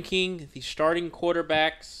ranking the starting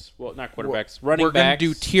quarterbacks. Well, not quarterbacks, running backs. We're going to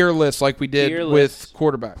do tier lists like we did with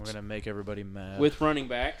quarterbacks. We're going to make everybody mad. With running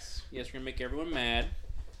backs. Yes, we're going to make everyone mad.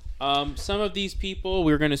 Some of these people,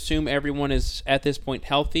 we're going to assume everyone is at this point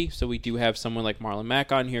healthy. So we do have someone like Marlon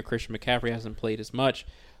Mack on here. Christian McCaffrey hasn't played as much.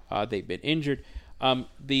 They've been injured.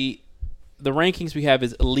 The rankings we have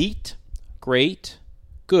is elite, great,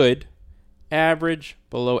 good, average,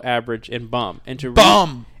 below average, and bum. And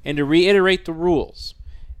to reiterate the rules,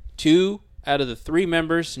 2 out of the 3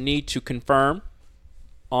 members need to confirm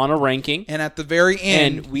on a ranking. And at the very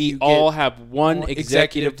end, and we all have one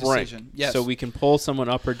executive rank. Yes. So we can pull someone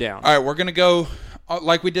up or down. All right, we're going to go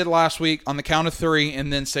like we did last week on the count of 3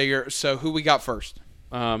 and then say so who we got first?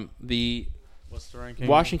 What's the ranking?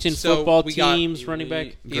 Washington football teams running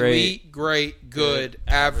back. Elite, great, good,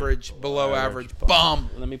 average, below average, bum.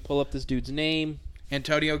 Let me pull up this dude's name.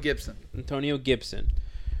 Antonio Gibson.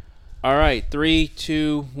 All right, 3,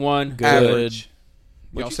 2, 1. Average.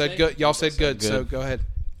 Y'all said good. Y'all said good. So go ahead.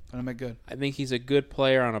 Put him at good. I think he's a good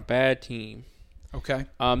player on a bad team. Okay.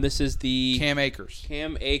 This is the Cam Akers.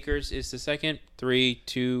 Cam Akers is the second. 3,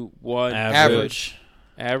 2, 1. Average.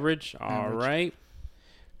 Average. All right.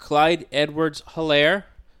 Clyde Edwards-Helaire.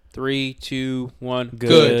 3, 2, 1.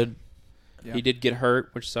 Good. Yeah. He did get hurt,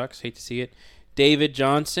 which sucks. Hate to see it. David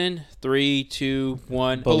Johnson. 3, 2,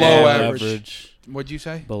 1. Below average. What'd you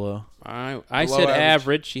say? Below. I Below said average.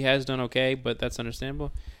 average. He has done okay, but that's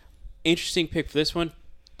understandable. Interesting pick for this one.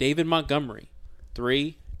 David Montgomery.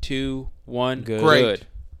 3, 2, 1. Good. Great.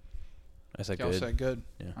 I said Y'all good. said good.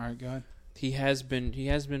 Yeah. All right, go ahead. He has been.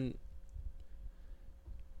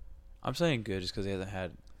 I'm saying good just because he hasn't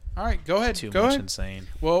had All right, go ahead. too Go much ahead. insane.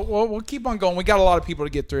 Well, we'll keep on going. We got a lot of people to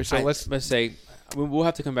get through, so let's say we'll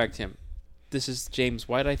have to come back to him. This is James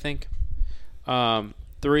White, I think.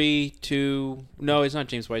 3, 2. No, it's not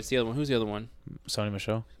James White. It's the other one. Who's the other one? Sonny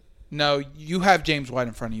Michel. No, you have James White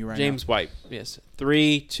in front of you right James White. Yes.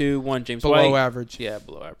 3, 2, 1. James now. White. Below average. Yeah,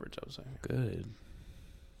 below average. I was saying. Good.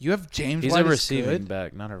 You have James He's White a as receiving good?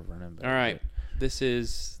 back, not a running back. All right. This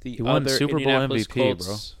is the He won other Super Bowl Indianapolis MVP,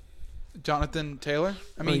 Colts. Jonathan Taylor?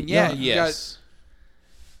 I mean, yeah, yeah. You Yes.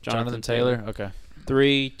 Jonathan Taylor. Okay.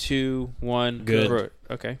 3, 2, 1. Good.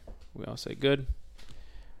 Okay. We all say good.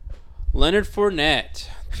 Leonard Fournette.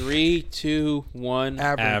 3, 2, 1.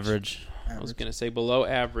 got Average. I was going to say below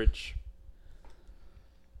average.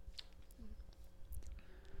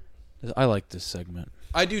 I like this segment.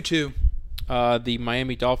 I do too. The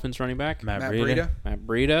Miami Dolphins running back. Matt Matt Breida. Breida. Matt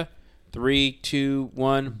Breida. 3, 2,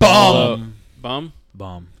 1. Bum. Bum.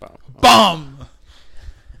 Bomb. Bum.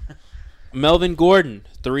 Melvin Gordon.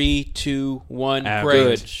 3, 2, 1.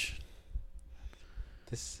 Average. Good.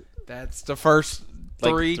 This. That's the first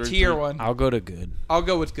Like tier three. one. I'll go to good. I'll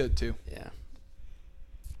go with good too. Yeah.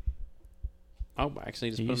 Oh,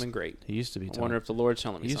 actually, just He put used- him in great. He used to be. I wonder if the Lord's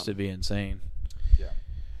telling me He used to something. be insane.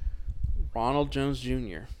 Ronald Jones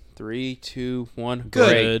Jr. 3, 2, 1. Good.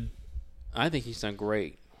 Great. I think he's done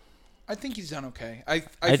great. I think he's done okay. I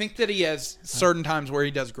think that he has certain times where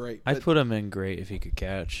he does great. I'd but put him in great if he could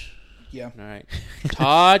catch. yeah. All right.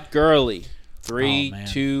 Todd Gurley. Oh, 3, man.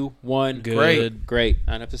 2, 1. Good. Great.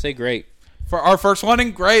 I'd have to say great. For our first one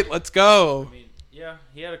in great, let's go. I mean,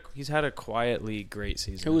 yeah, he's had a quietly great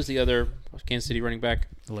season. Who was the other Kansas City running back?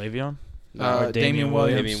 Le'Veon? Damian Damian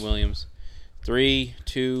Williams. Damian Williams. 3,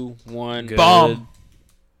 2, 1. Good. Bum.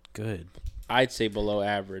 Good. I'd say below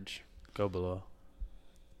average. Go below.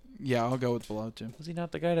 Yeah, I'll go with below too. Was he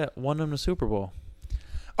not the guy that won him the Super Bowl?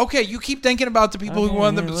 Okay, you keep thinking about the people who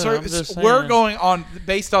won the I'm service. just We're saying. going on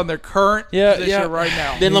based on their current Yeah, position yeah. right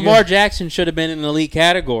now. Then Lamar Jackson should have been in the elite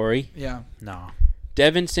category. Yeah. No.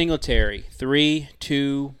 Devin Singletary. 3,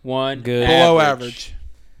 2, 1. Good. Below average.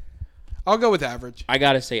 I'll go with average. I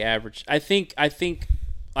gotta say average. I think,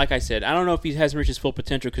 like I said, I don't know if he hasn't reached his full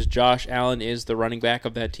potential because Josh Allen is the running back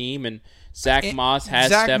of that team, and Zach Moss has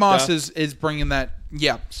Zach stepped Moss up. is bringing that.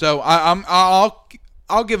 Yeah. So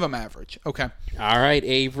I'll give him average. Okay. All right,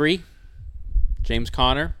 Avery, James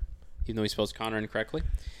Conner, even though he spells Conner incorrectly.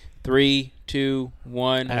 3, 2,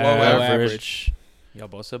 1. Below average. Y'all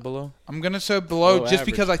both said below? I'm gonna say below Below just average.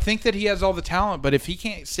 because I think that he has all the talent, but if he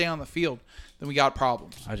can't stay on the field, then we got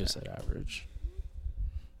problems. I just said average.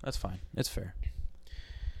 That's fine. It's fair.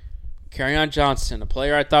 Kerryon Johnson, a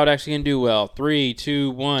player I thought actually can do well. 3,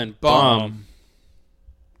 2, 1. Bum.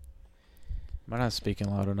 Am I not speaking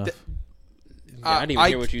loud enough? Yeah, I didn't even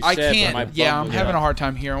hear what you I said. can't. But my Yeah, bum I'm was having out. a hard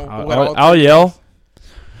time hearing. I'll yell.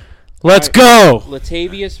 Let's go.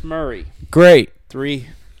 Latavius Murray. Great. 3,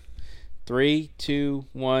 2,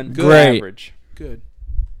 1. Great. Average. Good.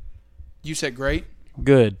 You said great.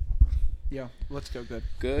 Good. Yeah, let's go good.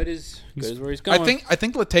 Good is where he's going. I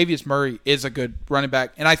think Latavius Murray is a good running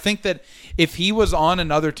back, and I think that if he was on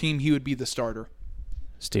another team, he would be the starter.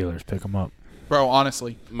 Steelers, pick him up. Bro,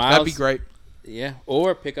 honestly, Miles- that'd be great. Yeah,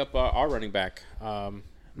 or pick up our running back, not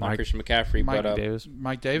Christian McCaffrey, Mike but Davis.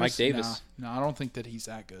 Mike Davis. Mike Davis. No, I don't think that he's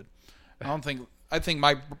that good. I think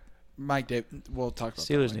Mike Davis. We'll talk about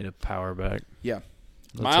Steelers that need a power back. Yeah.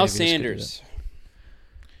 Miles Latavius could do Sanders.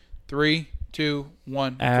 3, 2,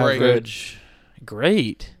 1. that. Great. Average.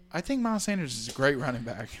 Great. I think Miles Sanders is a great running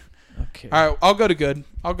back. Okay. All right, I'll go to good.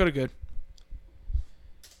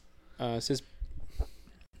 It says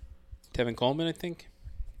Tevin Coleman, I think.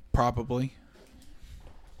 Probably.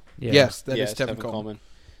 Yeah. Yes, that is Yes, Tevin Coleman.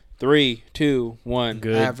 3, 2, 1.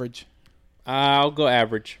 Good. Average. I'll go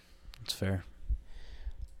average. That's fair.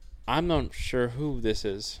 I'm not sure who this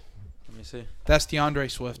is. Let me see. That's DeAndre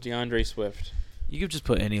Swift. DeAndre Swift. You could just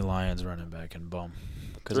put any Lions running back and bum.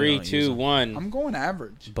 'Cause they 3, don't use 2, them. 1. I'm going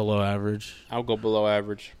average. Below average. I'll go below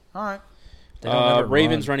average. All right.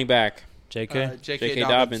 Ravens running back. J.K.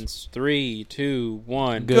 Dobbins. 3, 2,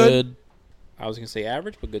 1. Good. I was going to say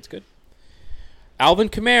average, but good's good. Alvin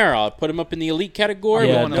Kamara. I'll put him up in the elite category.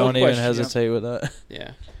 Yeah, no don't even question. hesitate with that.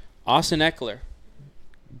 Yeah. Austin Eckler.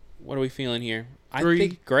 What are we feeling here? I 3,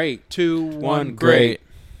 think great. 2, 1. Great.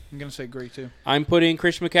 I'm going to say great, too. I'm putting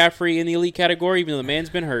Christian McCaffrey in the elite category, even though the man's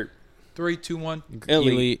been hurt. 3, 2, 1.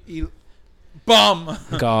 Elite. Bum.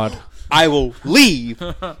 God. I will leave.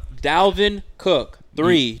 Dalvin Cook.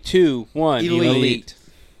 3, 2, 1. Elite.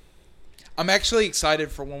 I'm actually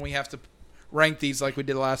excited for when we have to rank these like we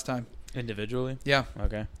did last time. Individually? Yeah.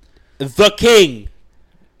 Okay. The King.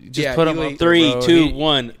 Just put him up 3, there, 2,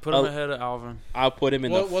 1. Put him ahead of Alvin. I'll put him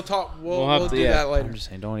in the... We'll talk. we'll We'll do that later. I'm just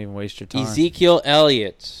saying, don't even waste your time. Ezekiel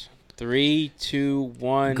Elliott. 3, 2,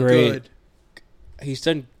 1. Great. Good. He's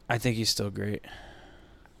done... I think he's still great.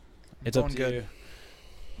 It's Going up to good. you.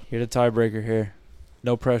 You're the tiebreaker here.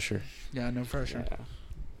 No pressure. Yeah, no pressure. Yeah.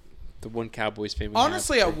 The one Cowboys fan we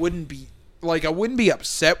Honestly, have. I wouldn't be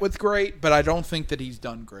upset with great, but I don't think that he's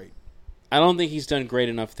done great. I don't think he's done great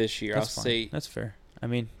enough this year. That's I'll fine. say That's fair. I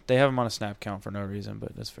mean, they have him on a snap count for no reason,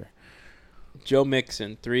 but that's fair. Joe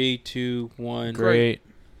Mixon. 3, 2, 1. Great.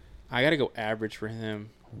 I got to go average for him.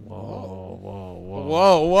 Whoa.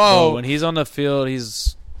 Bro, when he's on the field,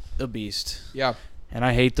 he's a beast. Yeah, And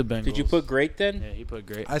I hate the Bengals. Did you put great then? Yeah, he put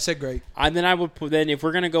great. I said great. And then I would put, then if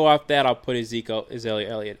we're going to go off that, I'll put Ezekiel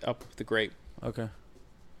Elliott up with the great. Okay.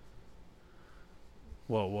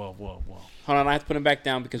 Whoa. Hold on, I have to put him back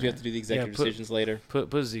down because we have to do the executive decisions later.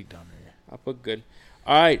 Put Zeke down there. I'll put good.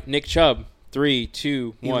 All right, Nick Chubb. 3,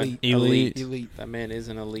 2, 1. Elite. That man is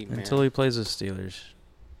an elite man. Until he plays the Steelers.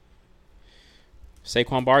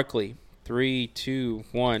 Saquon Barkley. 3, 2,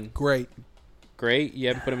 1. Great. Great. You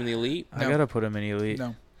haven't put him in the elite? I got to put him in elite.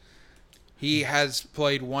 No. He has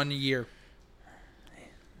played 1 year.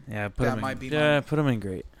 Yeah, put That him in, might be yeah, mine. put him in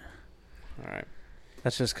great. All right.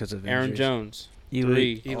 That's just because of Aaron injuries. Jones.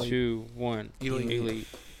 Elite. 3, 2, 1. Elite.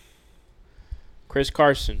 Chris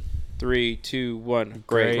Carson. 3, 2, 1.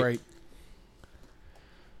 Great.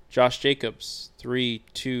 Josh Jacobs. 3,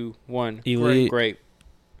 2, 1. Elite. Great.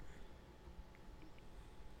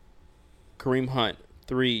 Kareem Hunt.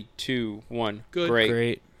 3, 2, 1. Good.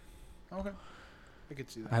 Great. Okay. I could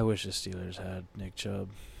see that. I wish the Steelers had Nick Chubb.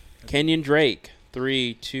 Kenyon Drake.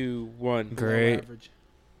 3, 2, 1. Great. Below average.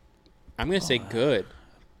 I'm going to say good.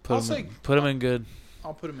 Put him in good.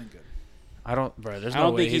 I'll put him in good. There's I no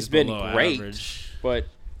don't way think he's been below great. average. But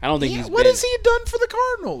I don't think he's What been. has he done for the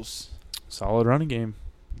Cardinals? Solid running game.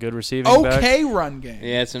 Good receiving back. Okay run game.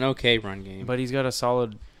 Yeah, it's an okay run game. But he's got a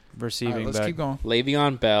solid All receiving right, let's back. keep going.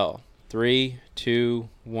 Le'Veon Bell. 3, 2,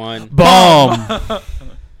 1. Bomb!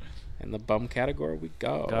 In the bum category we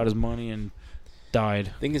go. Got his money and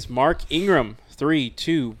died. Thing is Mark Ingram. 3,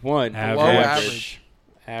 2, 1. Average. Below average.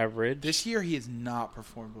 Average. This year he has not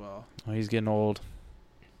performed well. Oh, he's getting old.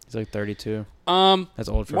 He's like 32. That's That's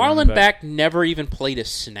old for a Marlon running back. Mack never even played a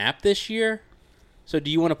snap this year. So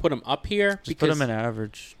do you want to put him up here? Just put him in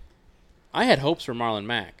average. I had hopes for Marlon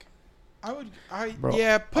Mack. Bro,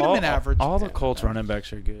 Put him in average. All the Colts running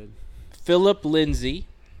backs are good. Philip Lindsay.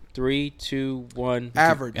 3, 2, 1.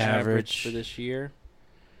 Average. Average for this year.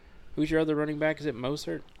 Who's your other running back? Is it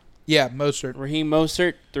Mostert? Yeah, Mostert. Raheem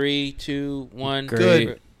Mostert. 3, 2, 1. Great.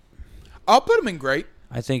 Good. I'll put him in great.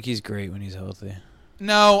 I think he's great when he's healthy.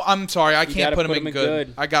 No, I'm sorry. I You can't gotta put him in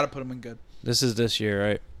good. I got to put him in good. This is this year,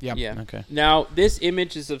 right? Yeah. Yeah. Okay. Now, this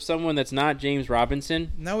image is of someone that's not James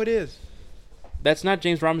Robinson. No, it is. That's not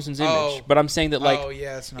James Robinson's image. Oh. But I'm saying that, like, Oh,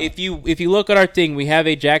 yeah, it's not. if you look at our thing, we have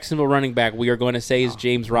a Jacksonville running back we are going to say is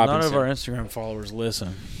James Robinson. None of our Instagram followers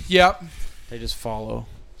listen. Yep. They just follow.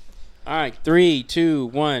 All right, 3, 2,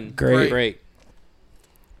 1. Great.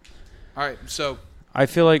 All right, so. I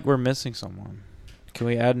feel like we're missing someone. Can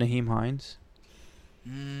we add Naheem Hines?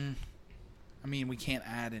 I mean, we can't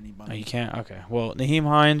add anybody. Oh, you can't? Okay. Well, Naheem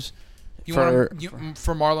Hines. You want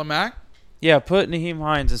for Marlon Mack? Yeah, put Naheem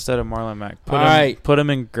Hines instead of Marlon Mack. Put him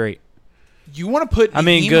in great. You want to put?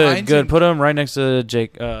 Naheem good. Hines Good. In, Put him right next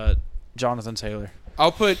to Jonathan Taylor.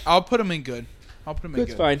 I'll put him in good. I'll put him in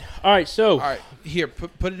That's good. fine. All right, so All right, here,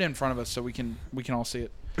 put it in front of us so we can all see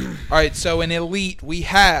it. All right, so in elite we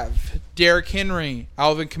have Derrick Henry,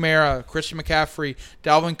 Alvin Kamara, Christian McCaffrey,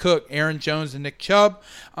 Dalvin Cook, Aaron Jones, and Nick Chubb.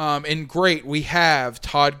 In great we have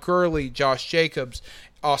Todd Gurley, Josh Jacobs,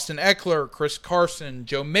 Austin Eckler, Chris Carson,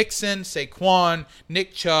 Joe Mixon, Saquon,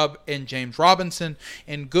 Nick Chubb, and James Robinson.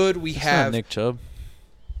 In good we It's have not Nick Chubb.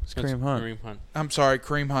 It's Kareem Hunt. I'm sorry,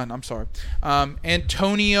 Kareem Hunt. I'm sorry.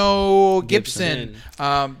 Antonio Gibson.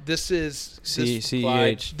 This is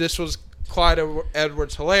CEH. This was Clyde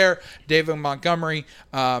Edwards-Helaire, David Montgomery.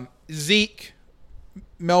 Zeke,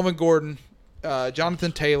 Melvin Gordon,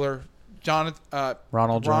 Jonathan Taylor,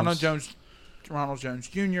 Ronald Jones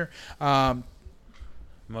Jr.,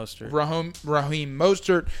 Mostert. Raheem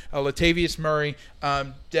Mostert, Latavius Murray.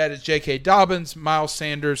 That is J.K. Dobbins, Miles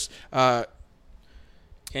Sanders,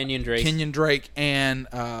 Kenyon Drake, and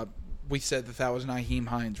we said that was Nyheim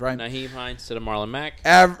Hines, right? Nyheim Hines instead of Marlon Mack.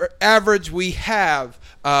 Average, we have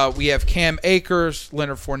Cam Akers,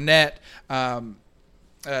 Leonard Fournette,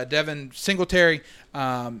 Devin Singletary,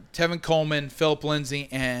 Tevin Coleman, Philip Lindsay,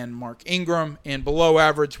 and Mark Ingram. And below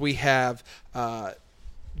average, we have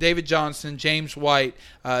David Johnson, James White,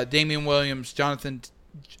 Damian Williams, James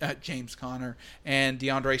Conner, and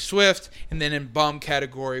DeAndre Swift. And then in bum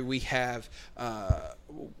category, we have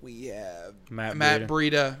Matt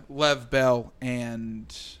Breida, Lev Bell,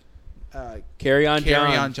 and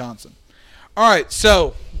Kerryon Johnson. All right,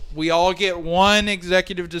 so we all get one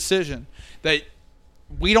executive decision that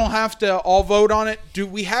we don't have to all vote on it. Do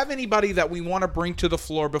we have anybody that we want to bring to the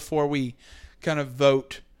floor before we kind of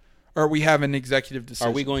vote? Or we have an executive decision?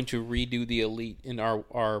 Are we going to redo the elite in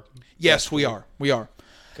our Yes, we are. We are.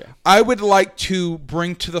 Okay. I would like to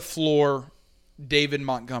bring to the floor David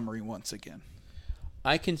Montgomery once again.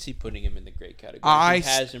 I can see putting him in the great category. He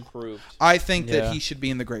has improved. I think that he should be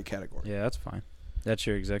in the great category. Yeah, that's fine. That's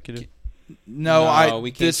your executive? No,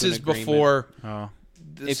 this is before. Oh.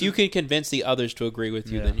 If you can convince the others to agree with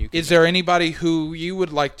you, then you can. Is there anybody who you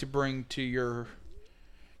would like to bring to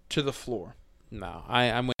the floor? No,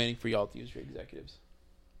 I'm waiting for y'all to use your executives.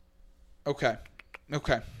 Okay.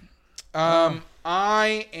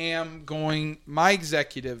 I am going my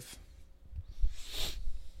executive.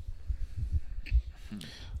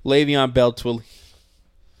 Le'Veon Bell to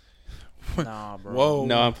Nah, bro. Whoa.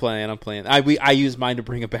 No, I'm playing. I use mine to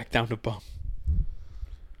bring it back down to bum.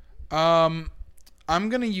 I'm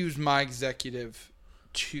gonna use my executive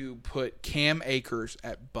to put Cam Akers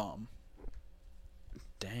at bum.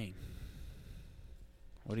 Dang.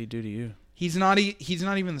 What did he do to you? He's not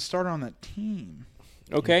even the starter on that team.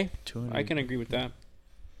 Okay, I can agree with that.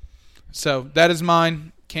 So that is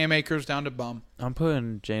mine. Cam Akers down to bum. I'm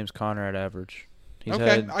putting James Conner at average.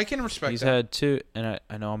 I can respect that. He's had two, and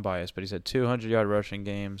I know I'm biased, but he's had 200-yard rushing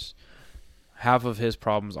games. Half of his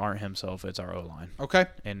problems aren't himself; it's our O-line. Okay.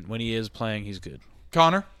 And when he is playing, he's good.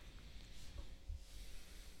 Connor?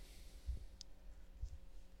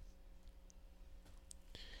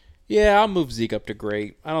 Yeah, I'll move Zeke up to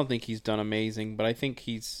great. I don't think he's done amazing, but I think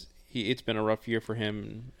it's been a rough year for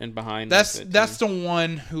him and behind. That's the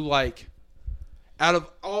one who, like, out of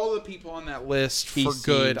all the people on that list for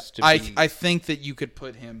good, I think that you could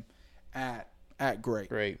put him at great.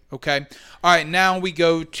 Great. Okay. All right. Now we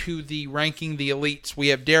go to the ranking the elites. We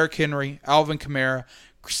have Derrick Henry, Alvin Kamara,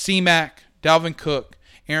 C-Mac, Dalvin Cook,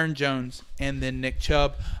 Aaron Jones, and then Nick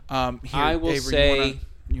Chubb. I will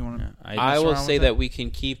say that we can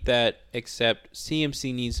keep that, except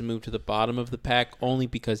CMC needs to move to the bottom of the pack only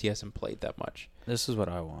because he hasn't played that much. This is what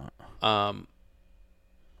I want.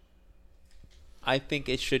 I think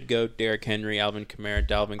it should go Derrick Henry, Alvin Kamara,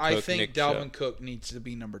 Dalvin Cook, I think Nick Dalvin Chubb. Cook needs to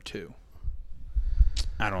be number 2.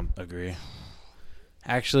 I don't agree.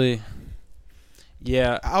 Actually,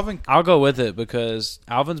 yeah, Alvin. I'll go with it because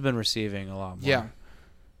Alvin's been receiving a lot more.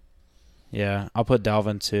 Yeah, I'll put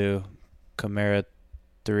Dalvin 2, Kamara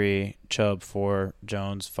 3, Chubb 4,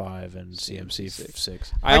 Jones 5, and CMC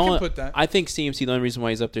 6. I can put that. I think CMC, the only reason why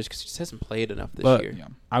he's up there is because he just hasn't played enough this year. Yeah.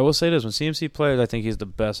 I will say this: when CMC plays, I think he's the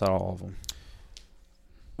best out of all of them.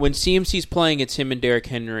 When CMC's playing, it's him and Derrick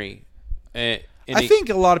Henry. I think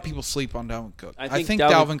a lot of people sleep on Dalvin Cook. I think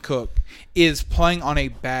Dalvin Cook is playing on a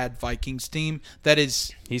bad Vikings team that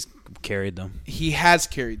is... He's carried them. He has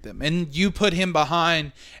carried them. And you put him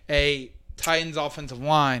behind a Titans offensive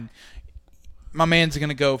line, my man's going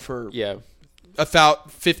to go for about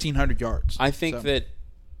 1,500 yards. I think that...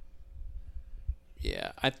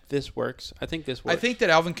 Yeah, this works. I think this works. I think that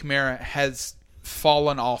Alvin Kamara has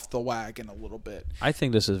fallen off the wagon a little bit. I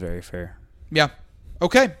think this is very fair. Yeah.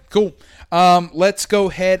 Okay, cool. Let's go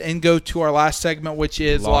ahead and go to our last segment, which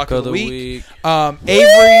is Lock of the Week.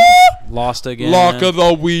 Avery lost again. Lock of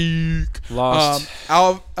the Week. Lost.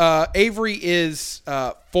 Avery is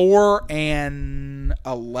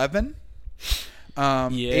 4-11.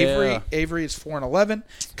 Avery is 4-11.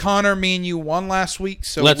 Connor, me and you won last week,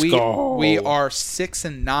 so we are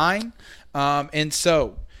 6-9. And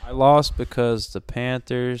so I lost because the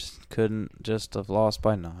Panthers couldn't just have lost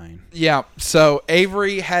by 9. Yeah, so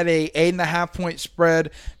Avery had a 8.5-point spread,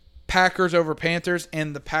 Packers over Panthers,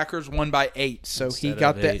 and the Packers won by 8. So he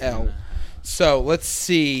got the L. So let's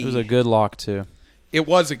see. It was a good lock too. It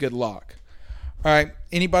was a good lock. All right.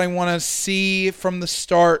 Anybody want to see from the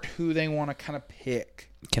start who they want to kind of pick?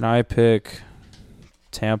 Can I pick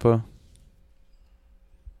Tampa?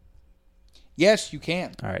 Yes, you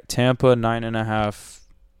can. All right. Tampa, 9.5,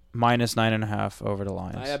 minus 9.5 over the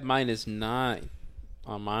Lions. I have -9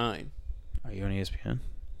 on mine. Are you on ESPN?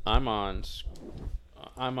 I'm on.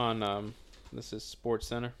 This is Sports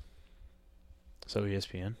Center. So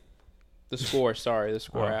ESPN? The Score. Sorry, the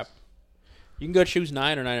Score Oh. app. You can go choose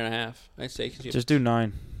 9 or 9.5. I'd say Just do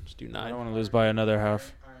 9. just do I 9. don't want to lose by another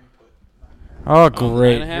half. Oh,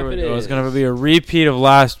 great. 9.5 Here we it go. It's is. going to be a repeat of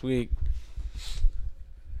last week.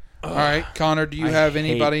 All right, Connor, do you I have hate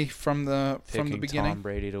anybody from the Picking beginning? Tom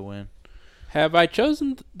Brady to win. Have I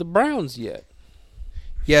chosen the Browns yet?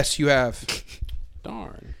 Yes, you have.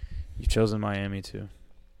 Darn. You've chosen Miami, too.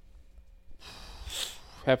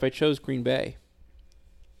 Have I chose Green Bay?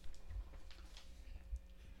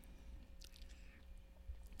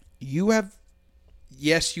 You have.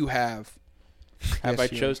 Yes, you have. Have Yes, I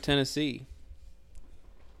you chose Tennessee?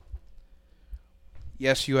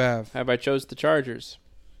 Yes, you have. Have I chose the Chargers?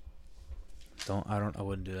 I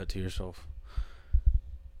wouldn't do that to yourself.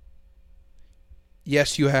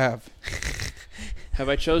 Yes, you have. Have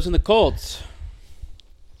I chosen the Colts?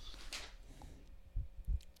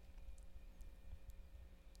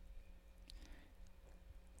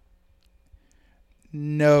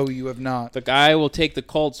 No, you have not. The guy will take the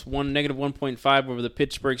Colts -1.5 over the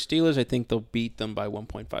Pittsburgh Steelers. I think they'll beat them by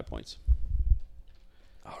 1.5 points.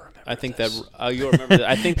 I'll remember. I think that you'll remember that.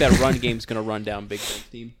 I think that run game's going to run down Big Ben's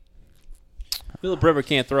team. Philip Rivers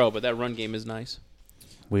can't throw, but that run game is nice.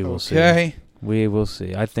 We will see. Okay. We will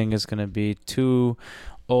see. I think it's going to be 2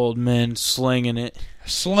 old men slinging it.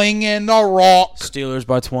 Slinging the rock. Steelers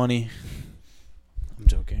by 20. I'm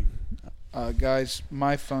joking. Guys,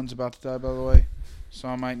 my phone's about to die, by the way, so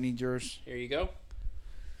I might need yours. Here you go.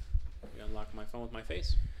 You unlock my phone with my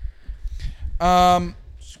face.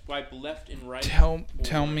 Swipe left and right.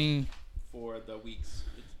 Tell me. For the weeks.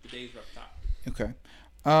 The days are up top. Okay.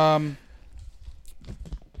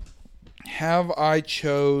 Have I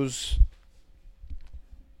chose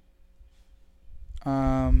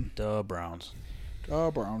The Browns.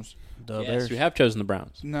 Browns? The Yes, Bears. you have chosen the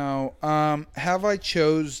Browns. No. Have I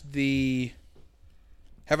chose the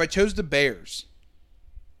Bears?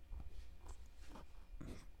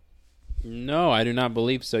 No, I do not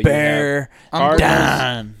believe so. Bear I'm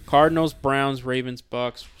down. Cardinals, Browns, Ravens,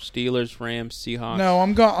 Bucks, Steelers, Rams, Seahawks. No,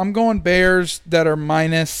 I'm going Bears that are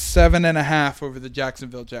 -7.5 over the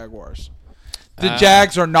Jacksonville Jaguars. The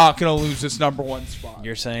Jags are not going to lose this number 1 spot.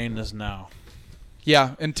 You're saying this now.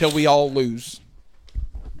 Yeah, until we all lose.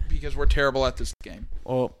 Because we're terrible at this game.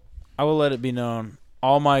 Well, I will let it be known.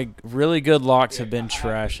 All my really good locks have been I have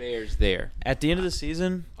trash. the Bears there. At the end of the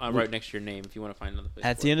season, Right next to your name if you want to find another place.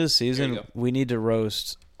 at for the it. end of the There you season, go. we need to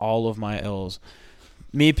roast all of my L's.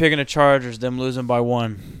 Me picking the Chargers, them losing by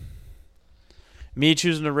 1. Me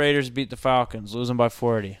choosing the Raiders, beat the Falcons, losing by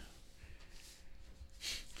 40.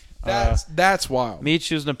 That's wild. Me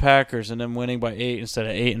choosing the Packers and them winning by 8 instead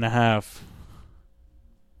of 8.5.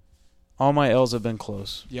 All my L's have been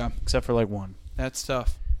close, Yeah, except for like 1. that's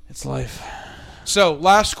tough. It's life. So,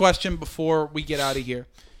 last question before we get out of here.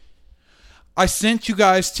 I sent you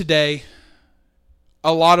guys today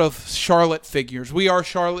a lot of Charlotte figures. We are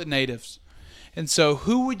Charlotte natives. And so,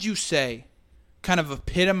 who would you say kind of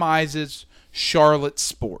epitomizes Charlotte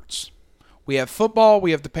sports? We have football,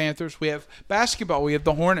 we have the Panthers, we have basketball, we have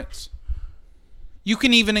the Hornets. You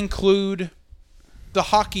can even include the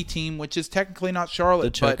hockey team, which is technically not Charlotte. The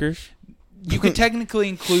Checkers? But you could technically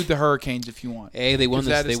include the Hurricanes if you want. Hey, they won 'Cause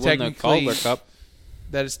this. that They is won the technically- Calder Cup.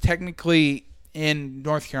 That is technically in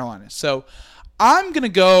North Carolina. So I'm going to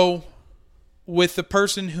go with the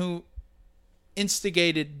person who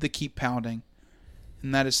instigated the keep pounding,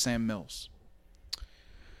 and that is Sam Mills.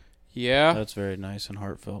 Yeah. That's very nice and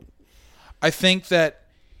heartfelt. I think that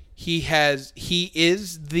he is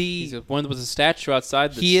He's the one with a statue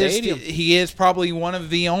outside the he stadium. he is probably one of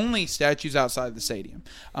the only statues outside the stadium,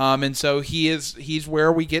 and so he's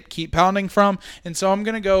where we get keep pounding from, and so I'm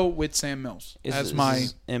gonna go with Sam Mills as my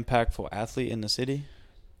this impactful athlete in the city.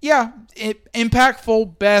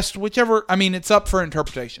 impactful, best, whichever. I mean, it's up for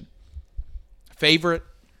interpretation. Favorite.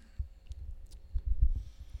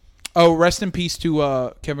 Oh, rest in peace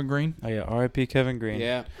to Kevin Green. Oh yeah, R.I.P. Kevin Green.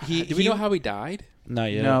 Yeah. He- Do we he- know how he died?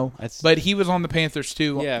 Not yet. No, but he was on the Panthers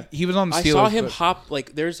too. Yeah. He was on the Steelers. I saw him but- hop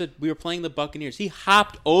we were playing the Buccaneers. He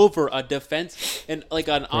hopped over a defense and like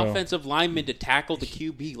an offensive lineman to tackle the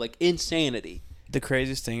QB. Like insanity. the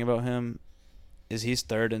craziest thing about him is he's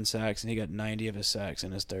third in sacks, and he got 90 of his sacks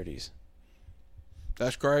in his 30s.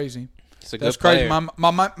 That's crazy. That's crazy.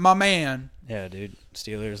 My man. Yeah, dude.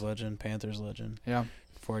 Steelers legend, Panthers legend. Yeah.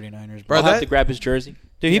 49ers. I'll have to grab his jersey.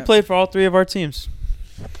 Dude, he played for all 3 of our teams.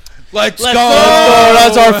 Let's go!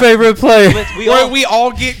 That's our favorite player. We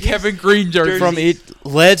all get Kevin Green jerseys from each.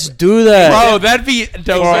 Let's do that, bro. That'd be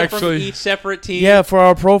dope. Actually, from each separate team. Yeah, for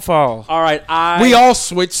our profile. All right, we all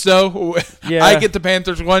switch though. Yeah. I get the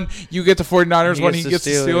Panthers one. You get the 49ers one. He gets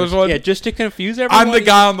the Steelers one. Yeah, just to confuse everyone. I'm the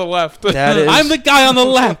guy on the left. I'm the guy on the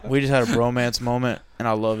left. We just had a bromance moment, and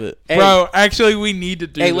I love it, bro. Actually, we need to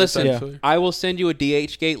do. Hey, this, listen. I will send you a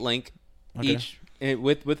DHgate link each.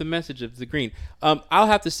 With a message of the green. I'll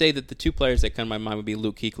have to say that the 2 players that come to my mind would be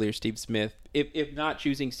Luke Kuechly or Steve Smith. If not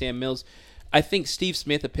choosing Sam Mills, I think Steve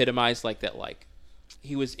Smith epitomized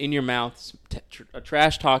he was in your mouth, a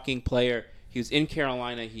trash talking player. He was in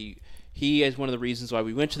Carolina. He is one of the reasons why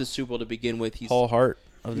we went to the Super Bowl to begin with. He's whole heart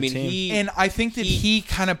of the team. And I think that he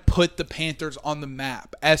kind of put the Panthers on the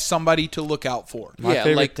map as somebody to look out for. My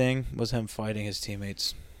favorite thing was him fighting his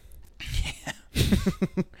teammates. Yeah.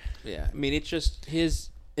 Yeah, I mean, it's just his...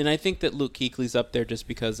 And I think that Luke Kuechly's up there just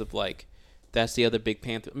because of, that's the other big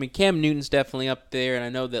Panther. I mean, Cam Newton's definitely up there, and I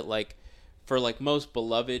know that, for, most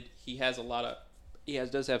beloved, he has a lot of...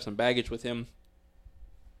 does have some baggage with him.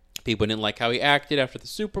 People didn't like how he acted after the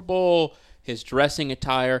Super Bowl, his dressing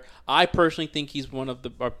attire. I personally think he's one of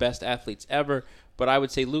our best athletes ever, but I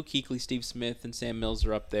would say Luke Kuechly, Steve Smith, and Sam Mills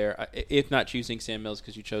are up there, if not choosing Sam Mills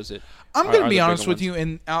because you chose it. I'm going to be honest with you,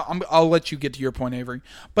 and I'll let you get to your point, Avery.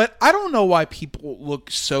 But I don't know why people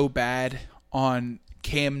look so bad on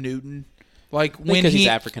Cam Newton. Because he's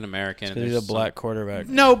African American. He's a black quarterback.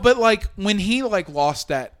 No, but when he lost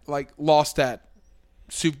that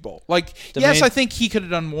Super Bowl. I think he could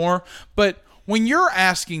have done more. But when you're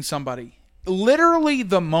asking somebody, literally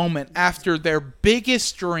the moment after their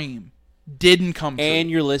biggest dream didn't come true. And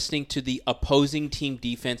you're listening to the opposing team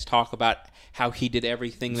defense talk about how he did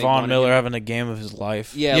everything they wanted. Von Miller having a game of his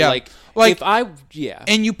life. Yeah.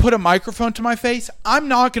 And you put a microphone to my face, I'm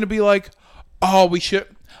not going to be like, oh, we should,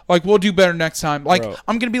 we'll do better next time. I'm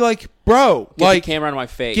going to be like, bro. Get the camera out of my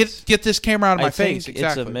face. Get this camera out of my face.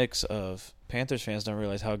 Exactly. It's a mix of Panthers fans don't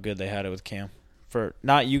realize how good they had it with Cam. For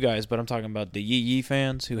not you guys, but I'm talking about the Yee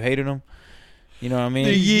fans who hated him. You know what I mean?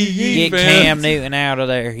 The Yee Get fans. Cam Newton out of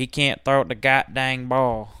there. He can't throw the goddamn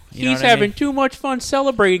ball. He's having too much fun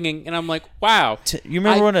celebrating, and I'm like, wow. You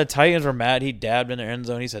remember when the Titans were mad? He dabbed in their end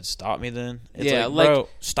zone. He said, "Stop me!" Then bro,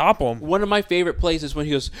 stop him. One of my favorite plays is when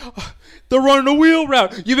he goes, oh, "They're running a wheel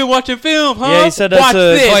route. You've been watching film, huh?" Yeah, he said that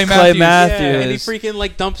to Clay Matthews. Yeah, and he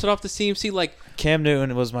freaking dumps it off the CMC Cam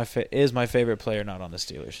Newton was is my favorite player, not on the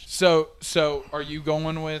Steelers. So are you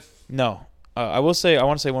going with? No, I want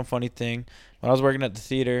to say one funny thing. When I was working at the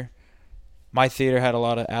theater, my theater had a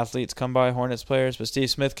lot of athletes come by, Hornets players, but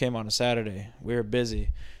Steve Smith came on a Saturday. We were busy.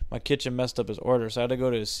 My kitchen messed up his order, so I had to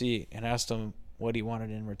go to his seat and asked him what he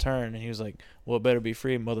wanted in return, and he was like, "Well, it better be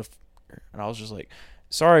free, motherfucker." And I was just like,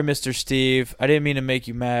 "Sorry, Mr. Steve. I didn't mean to make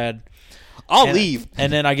you mad. I'll leave."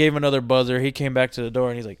 And then I gave him another buzzer. He came back to the door,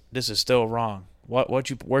 and he's like, "This is still wrong.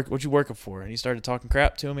 What you working for?" And he started talking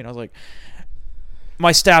crap to me, and I was like,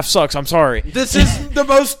 "My staff sucks. I'm sorry." This is the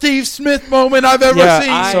most Steve Smith moment I've ever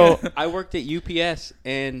seen. I worked at UPS,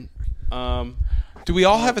 and do we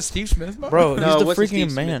all have a Steve Smith moment? Bro, he's the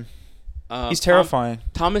freaking man. He's terrifying.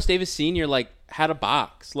 Thomas Davis Sr. had a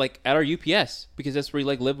box at our UPS because that's where he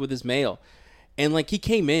lived with his mail, and he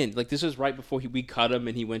came in this was right before we cut him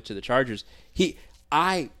and he went to the Chargers.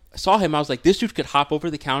 I saw him. I was like, this dude could hop over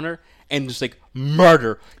the counter and just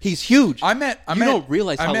murder. He's huge. I met don't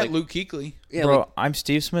realize how Luke Kuechly. Yeah, bro, I'm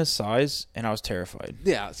Steve Smith's size, and I was terrified.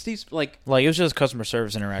 Yeah, Steve's it was just customer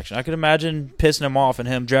service interaction. I could imagine pissing him off and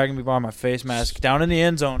him dragging me by my face mask down in the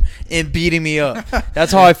end zone and beating me up.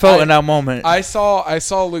 That's how I felt in that moment. I saw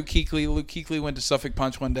Luke Kuechly. Luke Kuechly went to Suffolk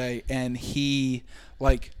Punch one day, and he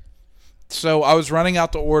so I was running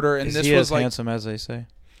out the order, and this was handsome as they say.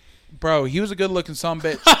 Bro, he was a good-looking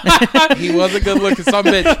sumbitch. He was a good-looking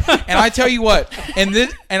sumbitch. And I tell you what, and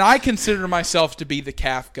I consider myself to be the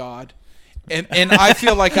calf god. And I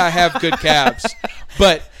feel like I have good calves.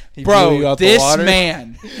 But, bro, this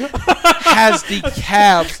man has the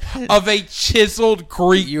calves of a chiseled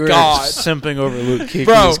Greek god. Simping over Luke Kuechly's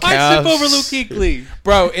bro, calves. I simp over Luke Kuechly.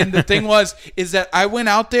 Bro, and the thing is that I went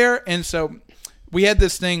out there, and so we had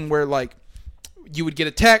this thing where, you would get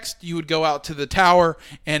a text, you would go out to the tower,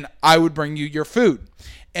 and I would bring you your food.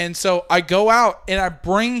 And so I go out, and I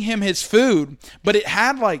bring him his food, but it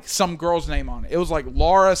had, some girl's name on it. It was,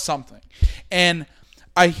 Laura something. And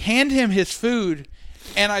I hand him his food,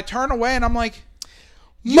 and I turn away, and I'm like,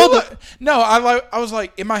 I was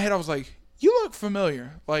like, in my head, I was like, you look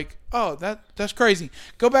familiar. Like, oh, that's crazy.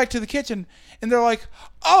 Go back to the kitchen, and they're like,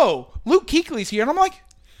 oh, Luke Kuechly's here. And I'm like,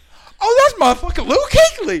 oh, that's motherfucking Luke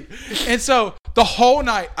Kuechly. And so the whole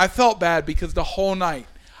night, I felt bad because the whole night,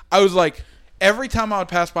 I was like, every time I would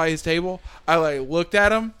pass by his table, I like looked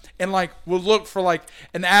at him and like would look for like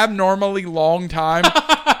an abnormally long time.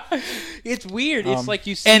 It's weird. It's like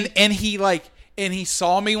you see. And he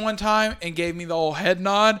saw me one time and gave me the old head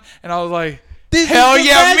nod, and I was like, hell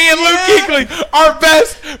yeah, me and Luke Kuechly are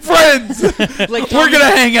best friends. Like we're gonna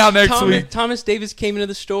hang out next week. Thomas Davis came into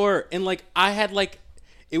the store, and like I had like,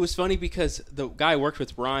 it was funny because the guy I worked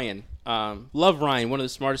with, Ryan, love Ryan, one of the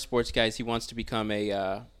smartest sports guys. He wants to become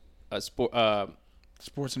a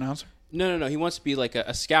sports announcer. No. He wants to be like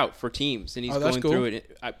a scout for teams, and he's going through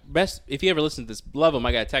it. Best if you ever listen to this, love him.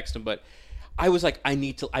 I gotta text him, but I was like, I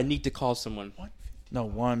need to call someone. No,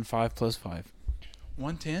 5 + 5.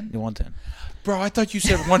 110? Yeah, 110. Bro, I thought you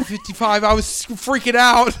said 155. I was freaking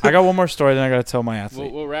out. I got one more story, then I got to tell my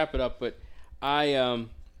athlete. We'll wrap it up, but I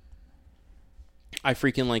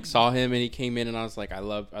freaking like saw him, and he came in, and I was like, I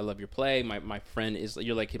love your play. My friend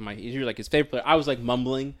you're like his favorite player. I was like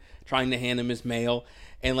mumbling, trying to hand him his mail,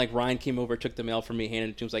 and like Ryan came over, took the mail from me,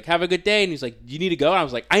 handed it to him. Was like, have a good day, and he's like, you need to go. And I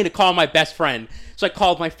was like, I need to call my best friend. So I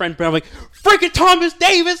called my friend Brent. I'm like, freaking Thomas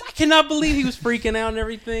Davis! I cannot believe he was freaking out and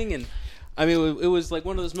everything. And I mean, it was like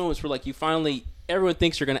one of those moments where like you finally. Everyone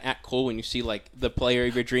thinks you're gonna act cool when you see like the player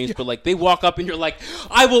of your dreams, but like they walk up and you're like,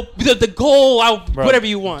 I will the goal, whatever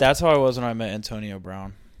you want. That's how I was when I met Antonio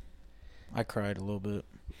Brown. I cried a little bit,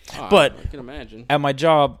 but I can imagine. At my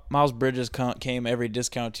job, Miles Bridges came every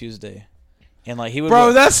Discount Tuesday, and like he would.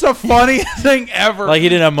 Bro, that's the funniest thing ever. Like he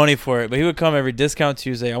didn't have money for it, but he would come every Discount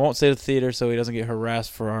Tuesday. I won't say the theater so he doesn't get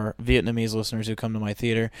harassed for our Vietnamese listeners who come to my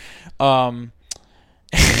theater. You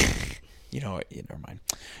know what? Yeah, never mind.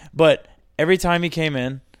 But every time he came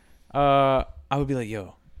in, I would be like,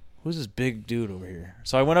 yo, who's this big dude over here?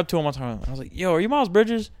 So I went up to him one time, and I was like, yo, are you Miles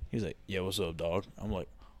Bridges? He was like, yeah, what's up, dog? I'm like,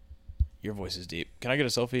 your voice is deep. Can I get a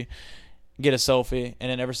selfie? Get a selfie. And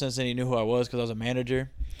then ever since then, he knew who I was because I was a manager.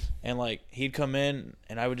 And, like, he'd come in,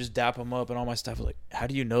 and I would just dap him up, and all my staff was like, how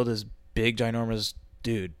do you know this big, ginormous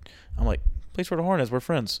dude? I'm like, plays for the Hornets. We're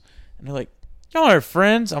friends. And they're like, y'all are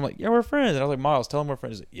friends? I'm like, yeah, we're friends. And I was like, Miles, tell him we're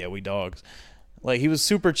friends. He's like, yeah, we dogs. Like, he was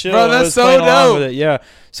super chill. Bro, that's so dope. With it. Yeah.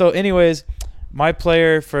 So, anyways, my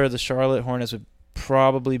player for the Charlotte Hornets would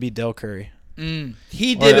probably be Del Curry.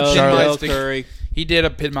 He did epitomize Del Curry. He did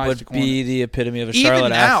epitomize would be the epitome of a Charlotte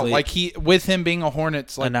even now, athlete. like he with him being a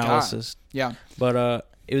Hornets like analysis. God. Yeah. But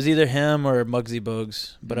it was either him or Muggsy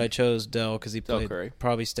Bogues, but I chose Del because he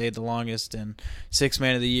probably stayed the longest and 6th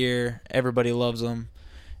man of the year. Everybody loves him.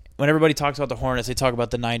 When everybody talks about the Hornets, they talk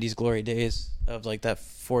about the 90s glory days of like that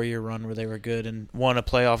 4-year run where they were good and won a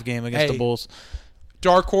playoff game against the Bulls.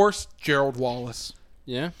 Dark horse, Gerald Wallace.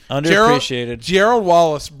 Yeah. Underappreciated. Gerald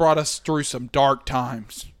Wallace brought us through some dark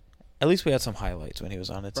times. At least we had some highlights when he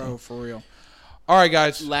was on the team. Bro, for real. All right,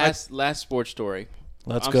 guys. Last sports story.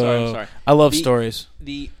 Let's go. I'm sorry. I love stories.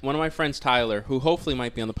 One of my friends, Tyler, who hopefully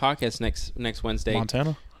might be on the podcast next Wednesday.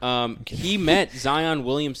 Montana? He met Zion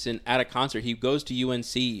Williamson at a concert. He goes to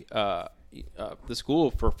UNC, the school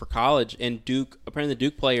for college, and Duke. Apparently, the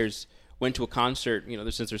Duke players went to a concert. You know,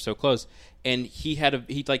 since they're so close, and he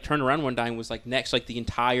like turned around one day and was like next to, like the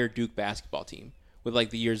entire Duke basketball team with like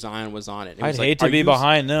the year Zion was on it. I'd hate to be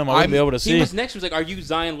behind them. I wouldn't be able to see. He was next. He was like, "Are you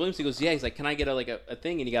Zion Williamson?" He goes, "Yeah." He's like, "Can I get a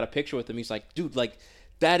thing?" And he got a picture with him. He's like, "Dude, like."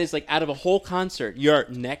 That is like out of a whole concert, you're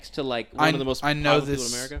next to like one of the most popular people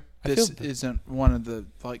in America. This isn't one of the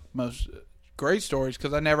like most great stories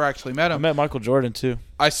because I never actually met him. I met Michael Jordan too.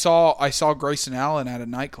 I saw Grayson Allen at a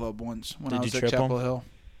nightclub once when I was at Chapel Hill.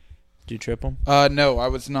 Did you trip him? No, I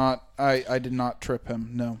was not. I did not trip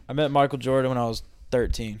him. No. I met Michael Jordan when I was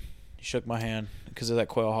 13. He shook my hand because of that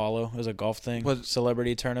Quail Hollow. It was a golf thing,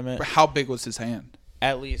 celebrity tournament. How big was his hand?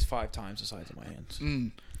 At least 5 times the size of my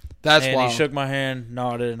hands. That's and wild. He shook my hand,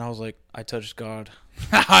 nodded, and I was like, I touched God.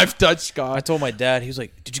 I've touched God. I told my dad. He was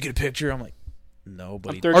like, did you get a picture? I'm like, no,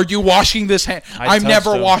 but are you washing this hand? I'm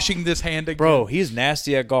never washing this hand again. Bro, he's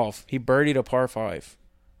nasty at golf. He birdied a par 5.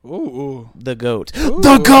 Ooh. The GOAT. Ooh.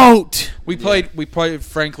 The GOAT! We played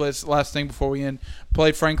Franklist, last thing before we end.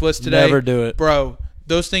 Played Franklist today. Never do it. Bro,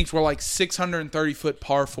 those things were like 630-foot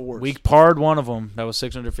par 4s. We parred one of them. That was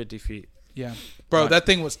 650 feet. Yeah. Bro, that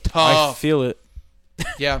thing was tough. I feel it.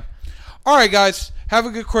 Yeah. All right, guys. Have a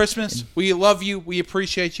good Christmas. We love you. We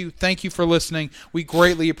appreciate you. Thank you for listening. We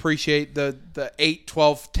greatly appreciate the 8,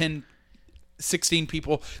 12, 10, 16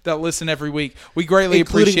 people that listen every week. We greatly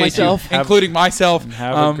appreciate myself. you. Including myself. And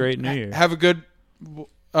have a great New Year. Have a good...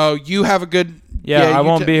 you have a good... Yeah, I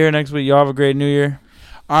won't be here next week. Y'all have a great New Year.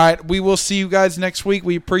 All right, we will see you guys next week.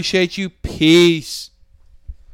 We appreciate you. Peace.